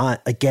this is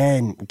not,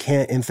 again, we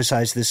can't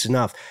emphasize this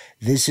enough.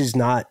 This is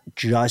not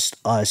just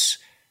us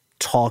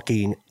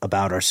talking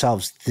about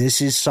ourselves.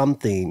 This is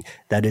something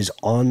that is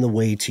on the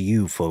way to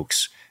you,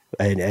 folks,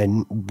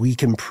 and we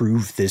can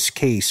prove this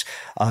case.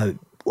 A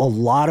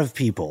lot of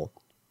people,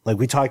 like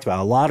we talked about,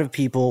 a lot of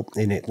people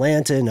in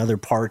Atlanta and other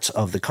parts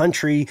of the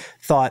country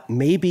thought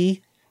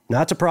maybe,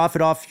 not to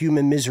profit off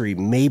human misery,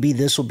 maybe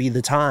this will be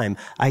the time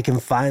I can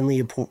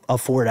finally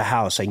afford a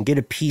house. I can get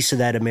a piece of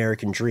that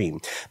American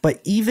dream.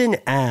 But even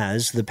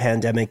as the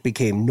pandemic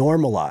became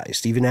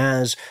normalized, even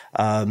as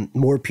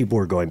more people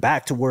are going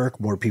back to work,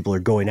 more people are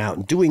going out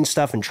and doing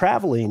stuff and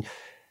traveling,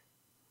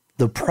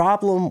 the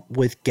problem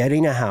with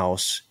getting a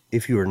house,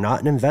 if you are not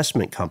an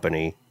investment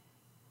company,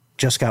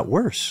 just got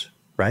worse.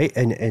 Right.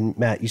 And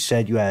Matt, you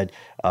said you had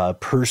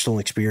personal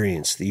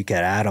experience that you could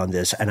add on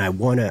this. And I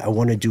want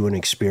to do an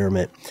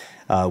experiment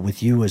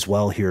with you as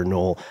well here,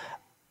 Noel.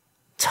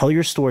 Tell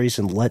your stories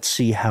and let's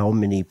see how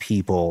many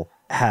people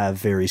have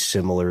very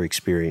similar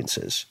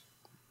experiences.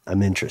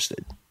 I'm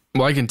interested.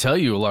 Well, I can tell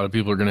you a lot of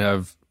people are going to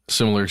have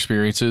similar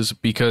experiences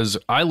because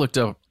I looked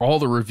up all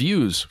the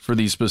reviews for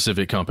these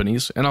specific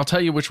companies, and I'll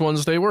tell you which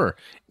ones they were.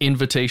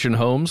 Invitation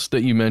Homes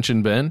that you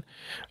mentioned, Ben,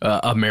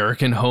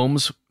 American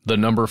Homes, the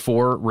number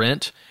 4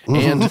 Rent,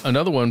 and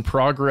another one,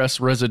 Progress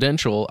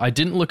Residential. I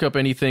didn't look up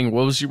anything.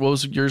 What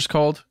was yours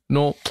called,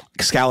 Noel?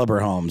 Excalibur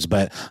Homes,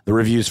 but the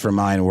reviews for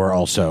mine were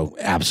also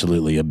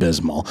absolutely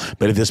abysmal.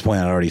 But at this point,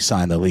 I'd already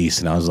signed the lease,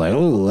 and I was like,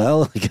 oh,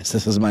 well, I guess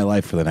this is my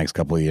life for the next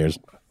couple of years.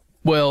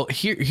 Well,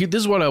 here,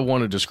 this is what I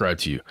want to describe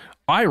to you.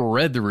 I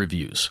read the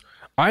reviews.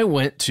 I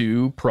went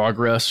to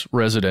Progress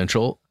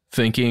Residential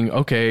thinking,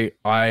 okay,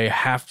 I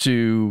have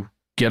to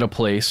get a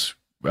place.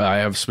 I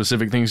have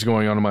specific things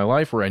going on in my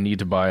life where I need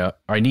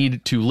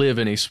to live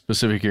in a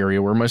specific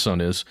area where my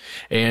son is.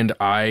 And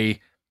I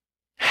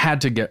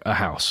had to get a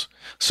house.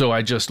 So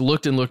I just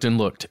looked and looked and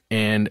looked,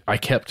 and I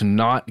kept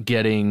not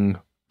getting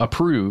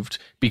approved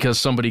because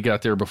somebody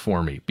got there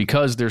before me,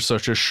 because there's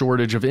such a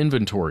shortage of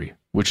inventory,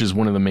 which is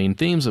one of the main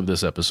themes of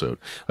this episode,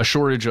 a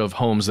shortage of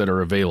homes that are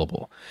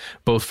available,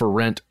 both for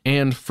rent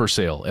and for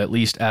sale, at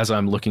least as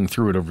I'm looking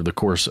through it over the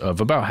course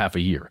of about half a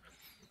year.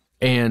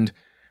 And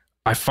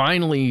I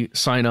finally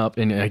sign up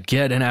and I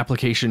get an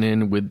application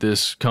in with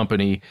this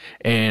company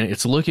and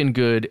it's looking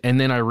good. And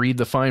then I read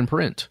the fine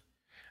print,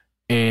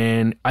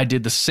 and I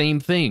did the same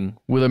thing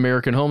with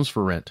American Homes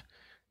for Rent.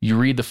 You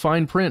read the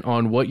fine print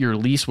on what your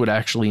lease would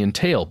actually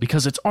entail,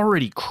 because it's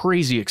already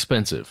crazy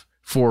expensive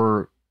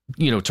for,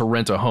 to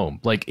rent a home.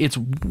 Like, it's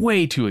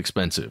way too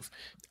expensive.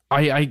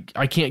 I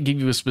can't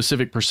give you a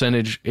specific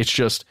percentage. It's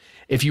just,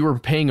 if you were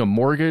paying a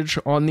mortgage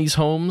on these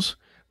homes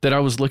that I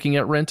was looking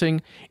at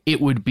renting,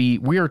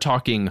 we are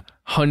talking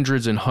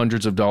hundreds and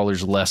hundreds of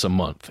dollars less a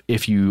month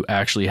if you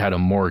actually had a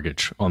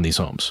mortgage on these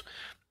homes.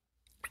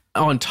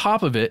 On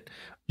top of it,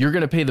 you're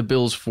going to pay the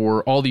bills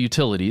for all the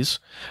utilities,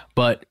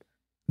 but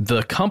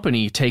the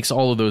company takes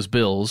all of those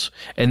bills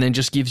and then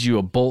just gives you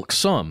a bulk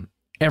sum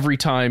every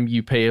time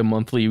you pay a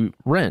monthly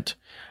rent.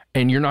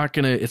 And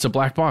it's a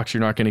black box.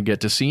 You're not going to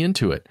get to see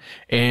into it.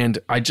 And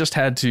I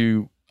had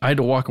to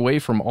walk away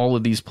from all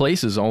of these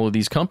places, all of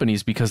these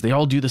companies, because they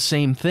all do the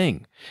same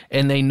thing.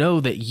 And they know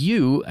that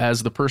you,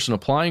 as the person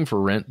applying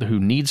for rent, who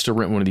needs to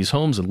rent one of these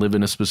homes and live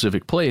in a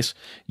specific place,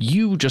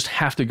 you just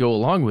have to go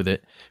along with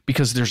it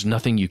because there's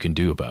nothing you can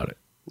do about it.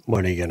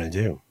 What are you going to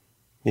do?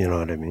 You know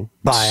what I mean?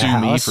 Sue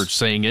me for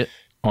saying it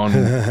on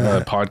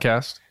a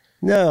podcast?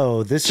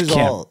 No, this is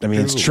all... I mean,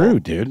 it's true,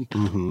 dude.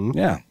 Mm-hmm.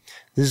 Yeah.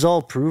 This is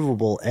all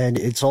provable. And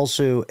it's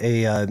also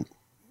again,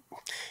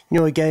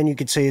 you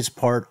could say it's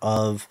part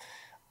of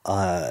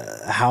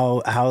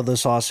how the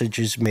sausage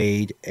is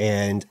made.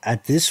 And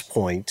at this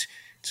point,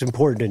 it's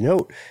important to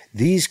note,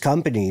 these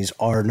companies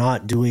are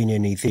not doing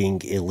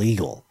anything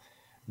illegal.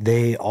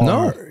 They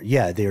are,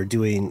 they are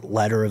doing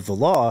letter of the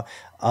law.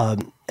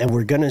 And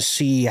we're going to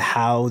see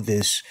how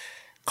this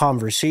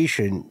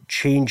conversation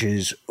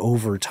changes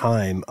over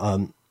time.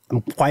 I'm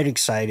quite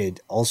excited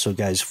also,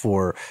 guys,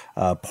 for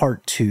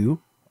part 2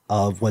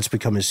 of what's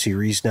become a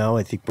series now.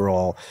 I think we're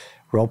all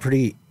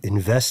pretty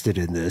invested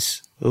in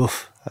this.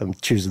 Oof, I'm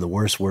choosing the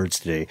worst words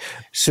today.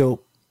 So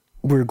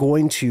we're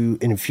going to,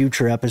 in a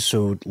future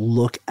episode,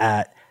 look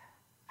at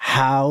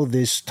how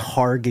this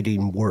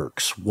targeting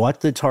works,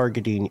 what the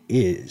targeting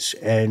is.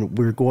 And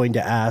we're going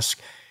to ask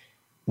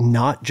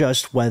not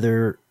just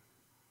whether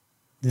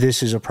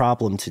this is a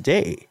problem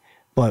today,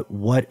 but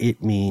what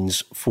it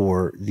means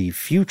for the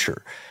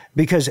future.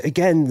 Because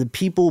again, the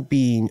people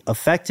being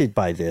affected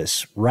by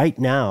this right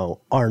now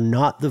are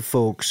not the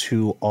folks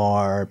who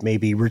are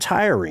maybe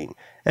retiring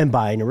and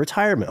buying a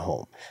retirement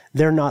home.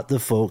 They're not the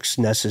folks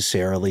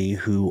necessarily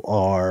who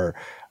are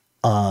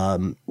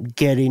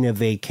getting a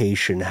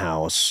vacation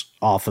house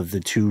off of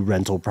the 2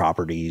 rental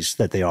properties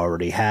that they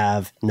already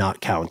have, not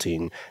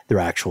counting their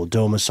actual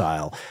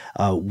domicile.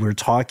 We're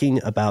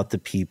talking about the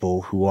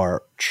people who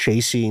are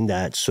chasing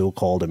that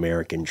so-called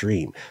American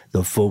dream,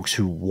 the folks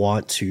who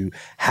want to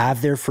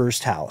have their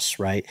first house,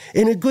 right?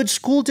 In a good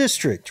school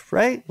district,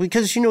 right?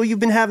 Because, you've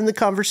been having the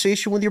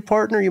conversation with your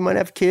partner, you might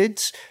have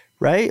kids,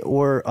 right?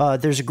 Or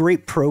there's a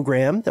great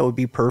program that would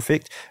be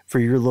perfect for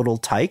your little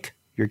tyke,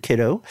 your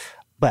kiddo.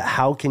 But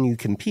how can you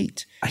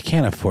compete? I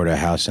can't afford a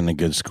house in a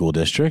good school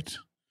district.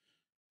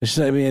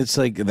 It's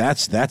like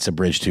that's a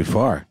bridge too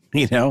far.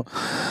 It's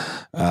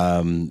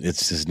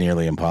just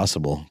nearly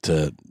impossible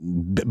to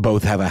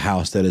both have a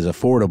house that is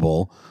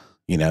affordable,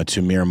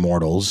 to mere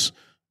mortals,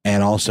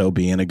 and also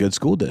be in a good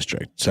school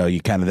district. So you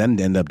kind of then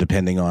end up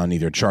depending on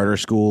either charter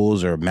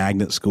schools or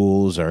magnet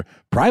schools or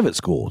private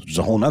schools, which is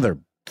a whole nother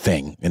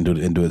thing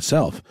into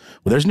itself.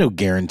 Well, there's no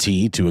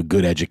guarantee to a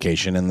good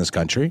education in this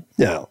country.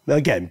 No.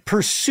 Again,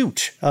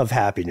 pursuit of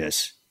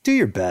happiness. Do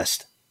your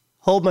best.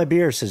 Hold my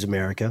beer, says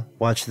America.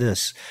 Watch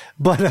this.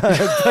 But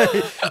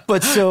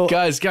so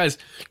guys,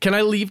 can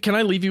I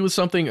leave you with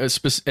something at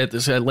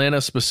this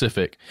Atlanta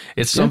specific?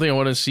 It's something I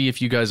want to see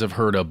if you guys have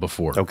heard of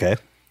before. Okay.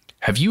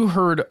 Have you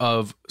heard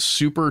of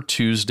Super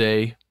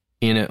Tuesday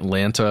in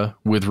Atlanta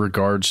with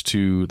regards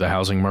to the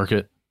housing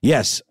market?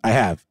 Yes, I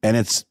have. And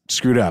it's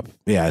screwed up.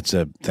 Yeah, it's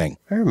a thing.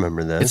 I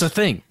remember that. It's a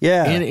thing.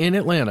 Yeah. In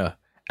Atlanta.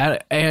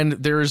 And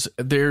there's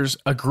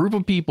a group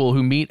of people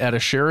who meet at a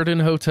Sheraton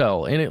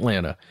hotel in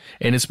Atlanta.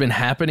 And it's been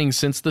happening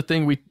since the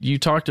thing you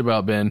talked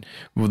about, Ben,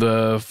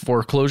 the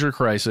foreclosure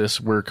crisis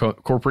where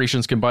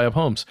corporations can buy up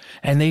homes.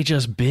 And they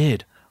just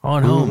bid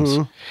on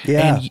homes.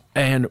 Yeah.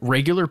 And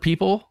regular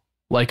people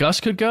like us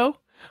could go.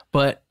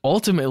 But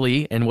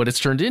ultimately, and what it's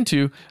turned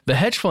into, the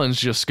hedge funds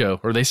just go,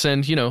 or they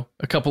send,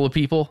 a couple of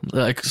people,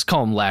 let's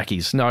call them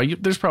lackeys. No,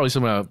 there's probably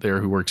someone out there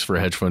who works for a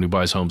hedge fund who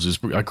buys homes, who's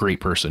a great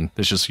person.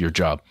 It's just your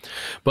job.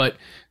 But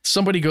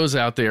somebody goes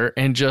out there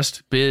and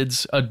just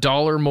bids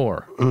 $1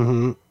 more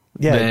than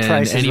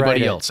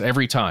anybody else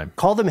every time.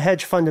 Call them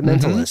hedge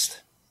fundamentalists.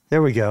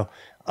 There we go.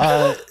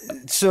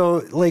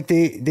 So like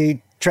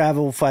they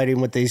travel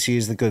fighting what they see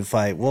as the good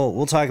fight. Well,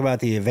 we'll talk about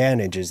the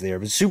advantages there.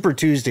 But Super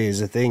Tuesday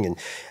is a thing. And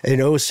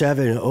in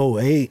 07,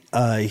 08,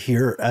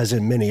 here, as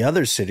in many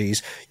other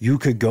cities, you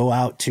could go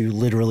out to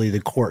literally the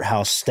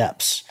courthouse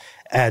steps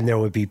and there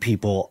would be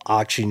people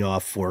auctioning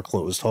off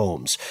foreclosed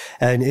homes.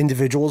 And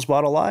individuals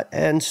bought a lot,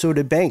 and so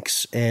did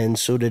banks, and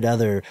so did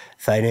other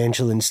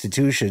financial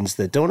institutions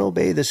that don't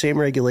obey the same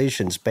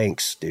regulations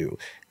banks do.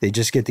 They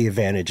just get the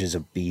advantages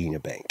of being a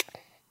bank.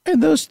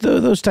 And those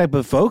type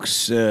of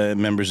folks,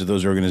 members of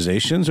those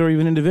organizations or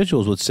even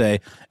individuals would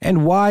say,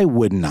 and why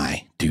wouldn't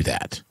I do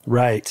that?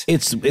 Right.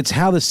 It's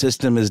how the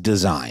system is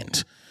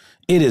designed.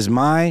 It is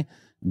my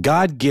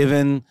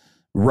God-given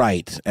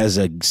right as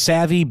a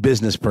savvy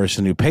business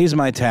person who pays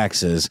my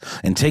taxes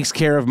and takes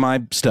care of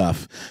my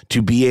stuff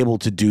to be able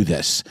to do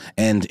this.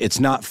 And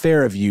it's not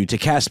fair of you to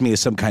cast me as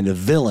some kind of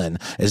villain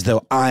as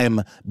though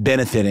I'm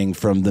benefiting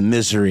from the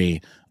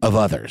misery of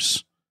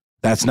others.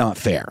 That's not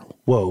fair.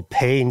 Whoa,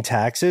 paying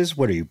taxes?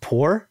 What are you,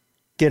 poor?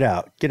 Get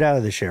out. Get out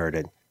of the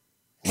Sheraton.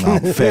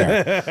 Not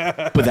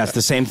fair. But that's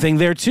the same thing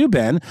there too,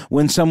 Ben.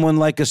 When someone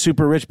like a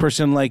super rich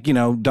person like,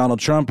 Donald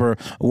Trump or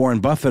Warren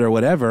Buffett or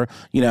whatever,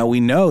 we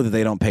know that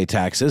they don't pay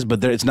taxes,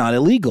 but it's not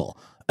illegal.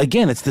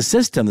 Again, it's the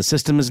system. The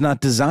system is not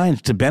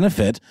designed to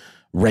benefit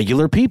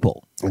regular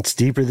people. It's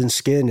deeper than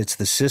skin. It's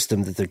the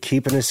system that they're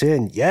keeping us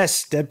in.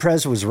 Yes, Dead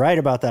Prez was right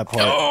about that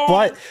part.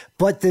 Oh.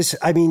 But this,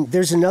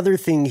 there's another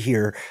thing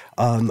here.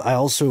 I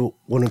also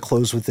want to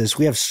close with this.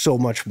 We have so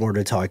much more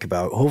to talk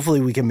about.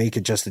 Hopefully we can make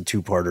it just a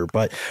two-parter,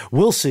 but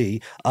we'll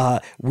see.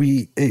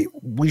 We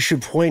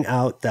should point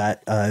out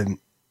that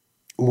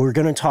we're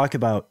going to talk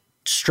about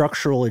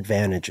structural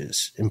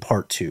advantages in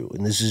part 2.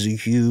 And this is a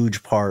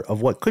huge part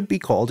of what could be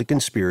called a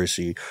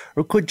conspiracy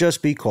or could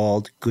just be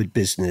called good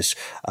business.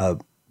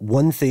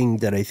 One thing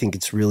that I think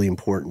it's really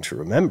important to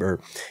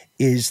remember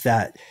is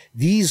that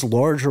these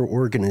larger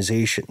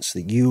organizations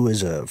that you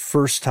as a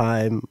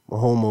first-time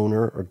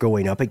homeowner are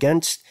going up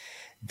against,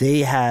 they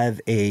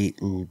have a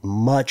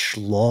much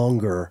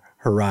longer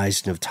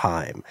horizon of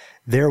time.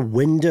 Their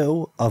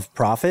window of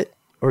profit,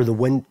 or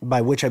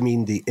by which I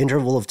mean the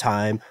interval of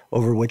time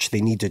over which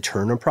they need to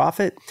turn a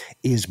profit,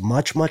 is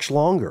much, much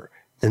longer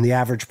than the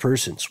average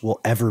person's will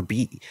ever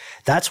be.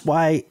 That's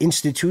why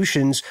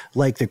institutions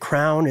like the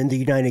Crown in the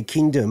United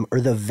Kingdom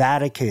or the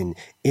Vatican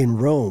in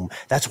Rome,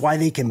 that's why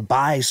they can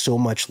buy so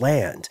much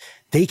land.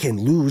 They can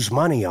lose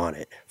money on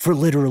it for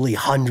literally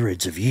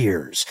hundreds of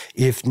years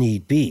if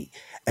need be.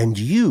 And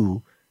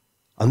you,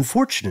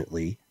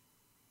 unfortunately,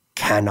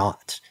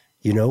 cannot.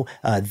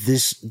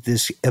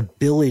 This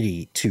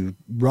ability to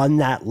run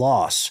that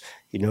loss,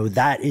 You know,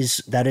 that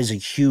is a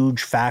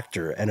huge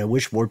factor, and I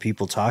wish more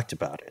people talked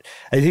about it.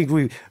 I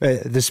think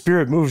the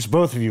spirit moves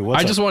both of you.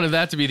 I just wanted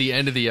that to be the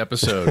end of the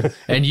episode,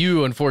 and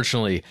you,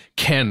 unfortunately,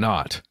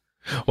 cannot.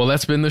 Well,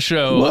 that's been the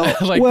show.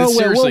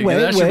 Seriously,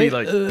 that should be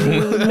like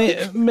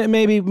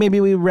maybe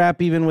we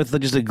wrap even with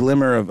just a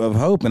glimmer of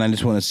hope. And I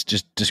just want to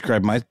just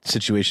describe my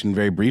situation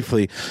very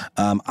briefly.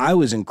 I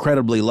was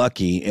incredibly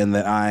lucky in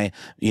that I,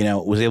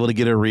 was able to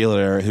get a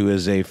realtor who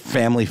is a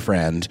family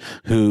friend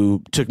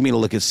who took me to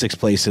look at 6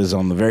 places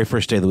on the very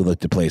first day that we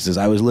looked at places.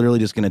 I was literally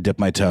just going to dip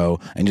my toe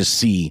and just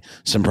see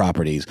some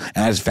properties,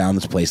 and I just found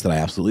this place that I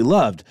absolutely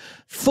loved,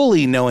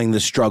 fully knowing the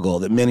struggle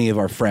that many of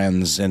our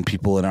friends and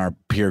people in our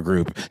peer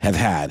group have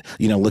had,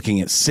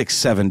 looking at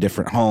 6-7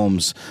 different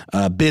homes,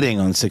 bidding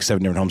on 6-7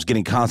 different homes,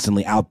 getting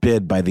constantly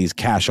outbid by these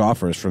cash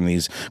offers from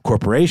these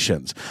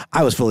corporations.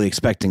 I was fully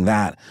expecting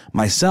that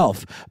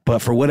myself, but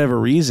for whatever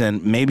reason,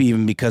 maybe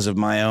even because of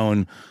my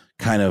own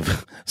kind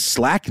of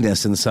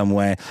slackness in some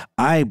way,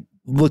 I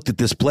looked at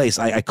this place.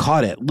 I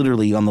caught it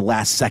literally on the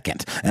last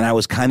second, and I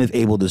was kind of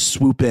able to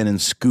swoop in and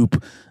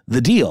scoop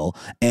the deal.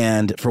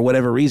 And for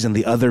whatever reason,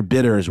 the other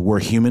bidders were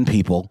human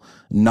people,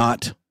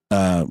 not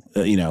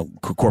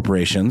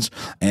corporations.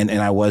 And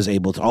I was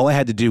able to, all I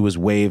had to do was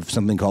waive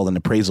something called an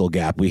appraisal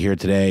gap. We hear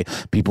today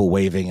people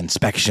waiving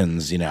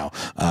inspections,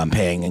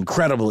 paying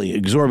incredibly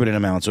exorbitant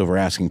amounts over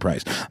asking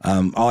price.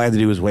 All I had to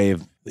do was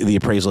waive the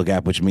appraisal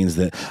gap, which means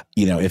that,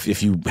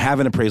 if you have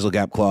an appraisal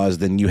gap clause,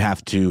 then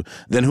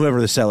then whoever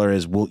the seller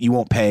is, you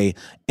won't pay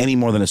any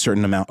more than a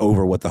certain amount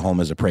over what the home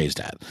is appraised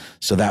at.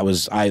 So that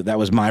was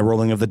my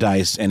rolling of the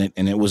dice, and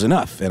it was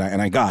enough, and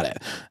I got it.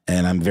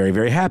 And I'm very,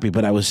 very happy,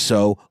 but I was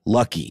so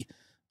lucky.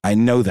 I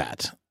know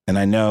that. And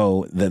I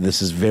know that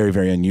this is very,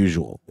 very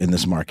unusual in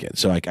this market.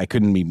 So I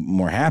couldn't be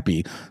more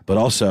happy, but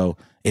also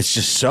it's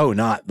just so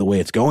not the way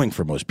it's going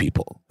for most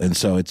people. And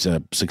so it's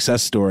a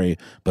success story,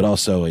 but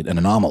also an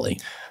anomaly.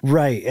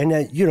 Right. And,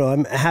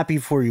 I'm happy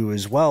for you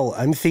as well.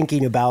 I'm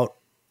thinking about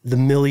the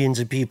millions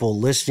of people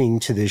listening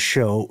to this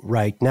show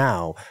right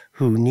now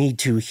who need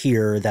to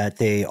hear that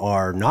they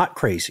are not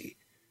crazy.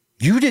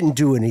 You didn't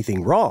do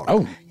anything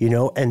wrong.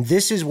 And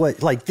this is what,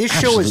 this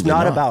show is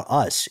not about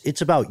us. It's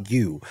about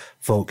you,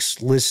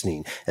 folks,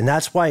 listening. And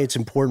that's why it's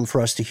important for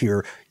us to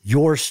hear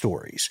your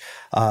stories.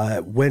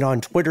 Went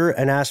on Twitter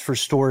and asked for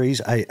stories.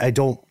 I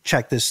don't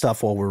check this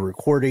stuff while we're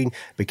recording,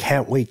 but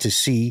can't wait to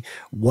see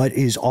what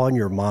is on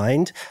your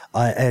mind.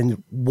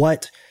 And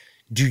what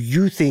do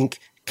you think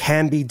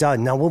can be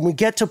done? Now, when we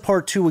get to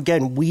part 2,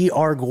 again, we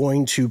are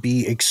going to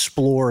be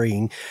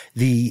exploring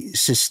the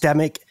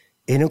systemic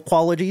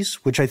inequalities,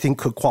 which I think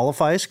could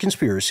qualify as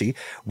conspiracy.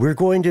 We're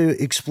going to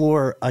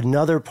explore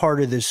another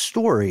part of this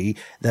story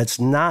that's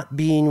not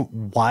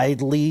being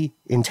widely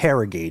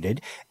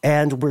interrogated.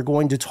 And we're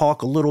going to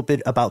talk a little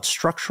bit about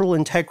structural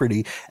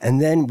integrity.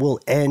 And then we'll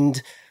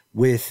end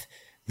with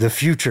the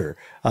future,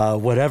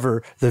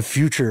 whatever the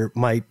future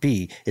might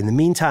be. In the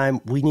meantime,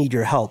 we need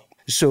your help.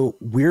 So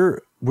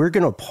we're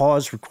going to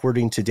pause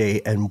recording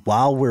today. And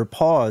while we're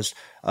paused,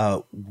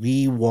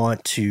 we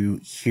want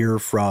to hear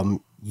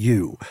from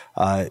you.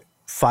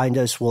 Find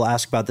us. We'll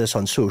ask about this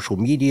on social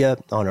media,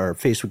 on our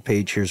Facebook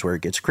page. Here's Where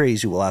It Gets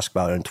Crazy. We'll ask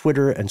about it on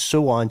Twitter and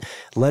so on.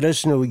 Let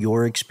us know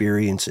your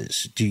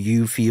experiences. Do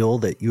you feel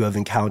that you have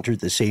encountered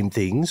the same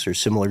things or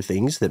similar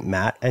things that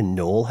Matt and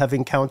Noel have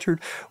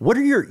encountered? What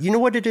are your,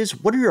 what it is?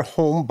 What are your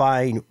home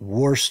buying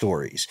war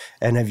stories?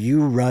 And have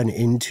you run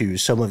into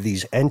some of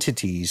these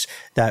entities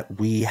that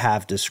we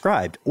have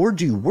described? Or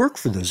do you work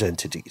for those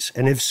entities?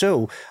 And if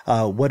so,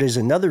 what is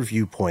another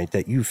viewpoint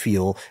that you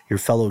feel your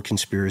fellow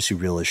conspiracy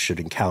realists should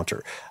encounter?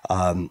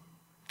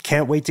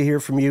 Can't wait to hear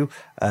from you.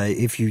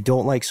 If you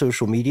don't like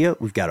social media,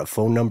 we've got a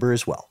phone number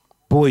as well.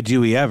 Boy, do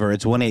we ever.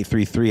 It's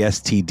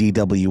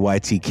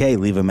 1-833-STDWYTK.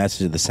 Leave a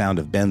message at the sound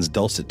of Ben's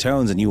dulcet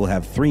tones, and you will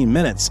have 3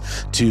 minutes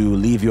to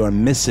leave your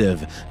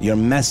missive, your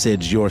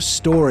message, your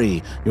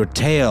story, your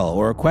tale,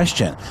 or a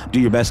question. Do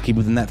your best to keep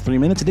within that 3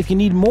 minutes, and if you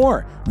need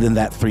more than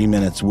that 3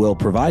 minutes, we'll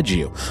provide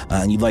you.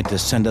 And you'd like to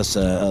send us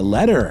a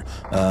letter,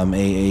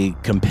 a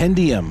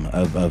compendium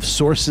of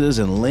sources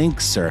and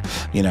links, or,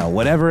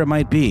 whatever it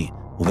might be.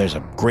 Well, there's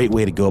a great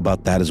way to go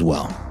about that as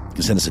well. You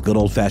can send us a good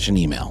old-fashioned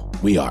email.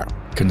 We are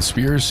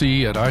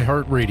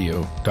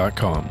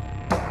conspiracy@iheartradio.com.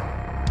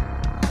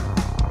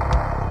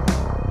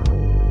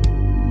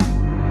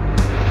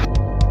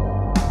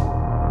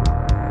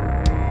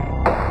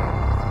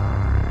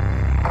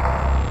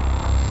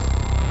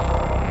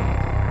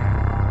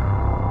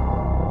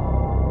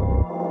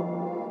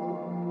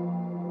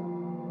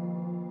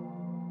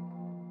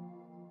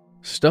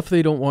 Stuff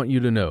They Don't Want You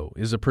to Know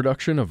is a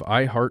production of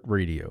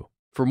iHeartRadio.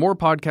 For more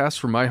podcasts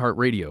from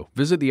iHeartRadio,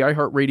 visit the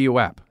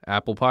iHeartRadio app,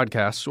 Apple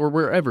Podcasts, or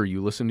wherever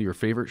you listen to your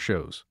favorite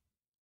shows.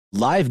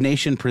 Live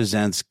Nation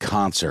presents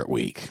Concert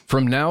Week.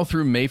 From now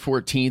through May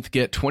 14th,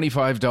 get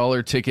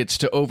 $25 tickets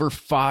to over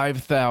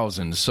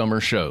 5,000 summer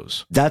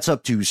shows. That's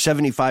up to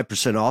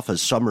 75% off a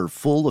summer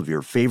full of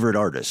your favorite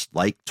artists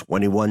like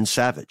 21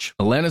 Savage,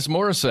 Alanis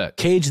Morissette,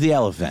 Cage the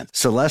Elephant,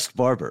 Celeste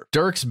Barber,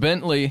 Dierks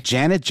Bentley,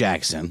 Janet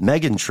Jackson,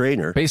 Meghan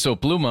Trainor, Peso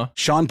Pluma,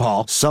 Sean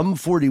Paul, Sum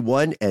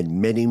 41,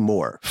 and many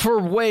more.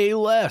 for way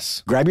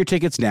less. Grab your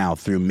tickets now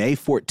through May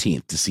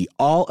 14th to see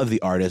all of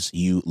the artists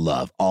you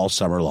love all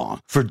summer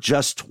long. For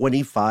just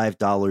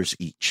 $25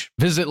 each.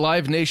 Visit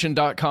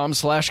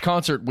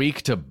livenation.com/concert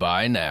week to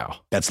buy now.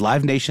 That's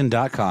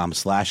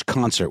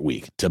livenation.com/concert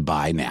week to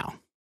buy now.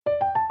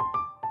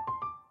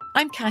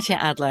 I'm Katya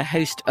Adler,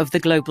 host of The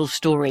Global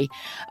Story.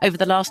 Over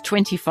the last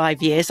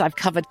 25 years, I've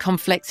covered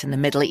conflicts in the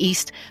Middle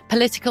East,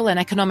 political and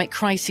economic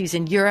crises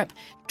in Europe,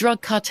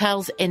 drug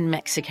cartels in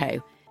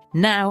Mexico.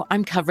 Now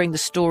I'm covering the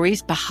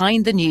stories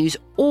behind the news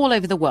all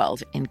over the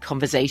world in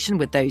conversation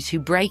with those who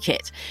break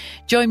it.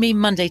 Join me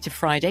Monday to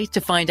Friday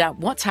to find out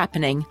what's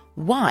happening,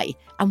 why,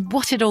 and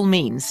what it all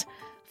means.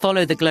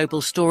 Follow The Global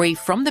Story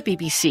from the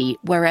BBC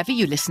wherever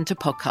you listen to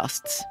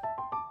podcasts.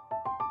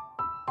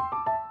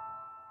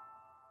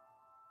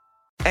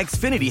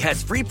 Xfinity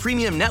has free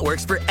premium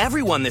networks for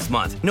everyone this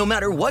month, no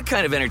matter what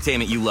kind of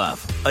entertainment you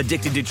love.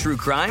 Addicted to true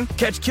crime?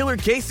 Catch killer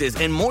cases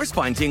and more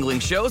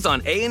spine-tingling shows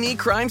on A&E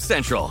Crime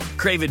Central.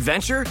 Crave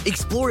adventure?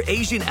 Explore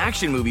Asian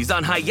action movies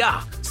on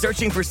Hi-Ya.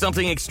 Searching for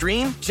something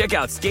extreme? Check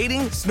out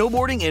skating,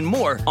 snowboarding, and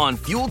more on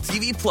Fuel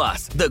TV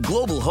Plus, the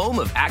global home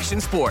of action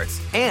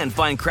sports. And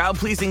find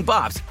crowd-pleasing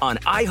bops on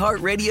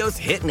iHeartRadio's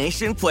Hit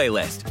Nation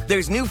playlist.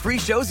 There's new free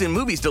shows and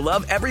movies to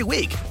love every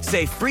week.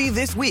 Say free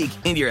this week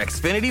in your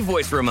Xfinity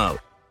voice remote.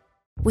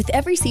 With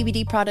every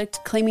CBD product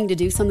claiming to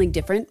do something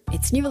different,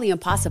 it's nearly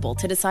impossible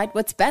to decide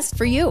what's best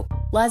for you.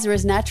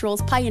 Lazarus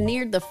Naturals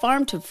pioneered the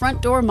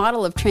farm-to-front-door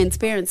model of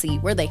transparency,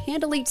 where they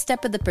handle each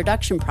step of the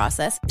production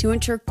process to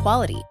ensure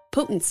quality,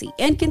 potency,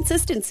 and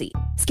consistency.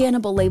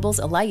 Scannable labels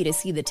allow you to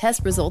see the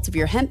test results of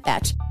your hemp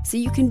batch, so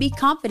you can be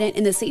confident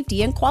in the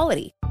safety and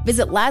quality.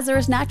 Visit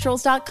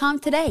LazarusNaturals.com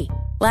today.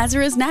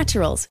 Lazarus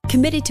Naturals,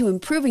 committed to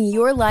improving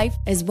your life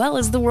as well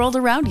as the world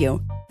around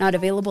you. Not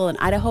available in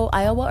Idaho,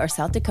 Iowa, or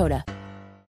South Dakota.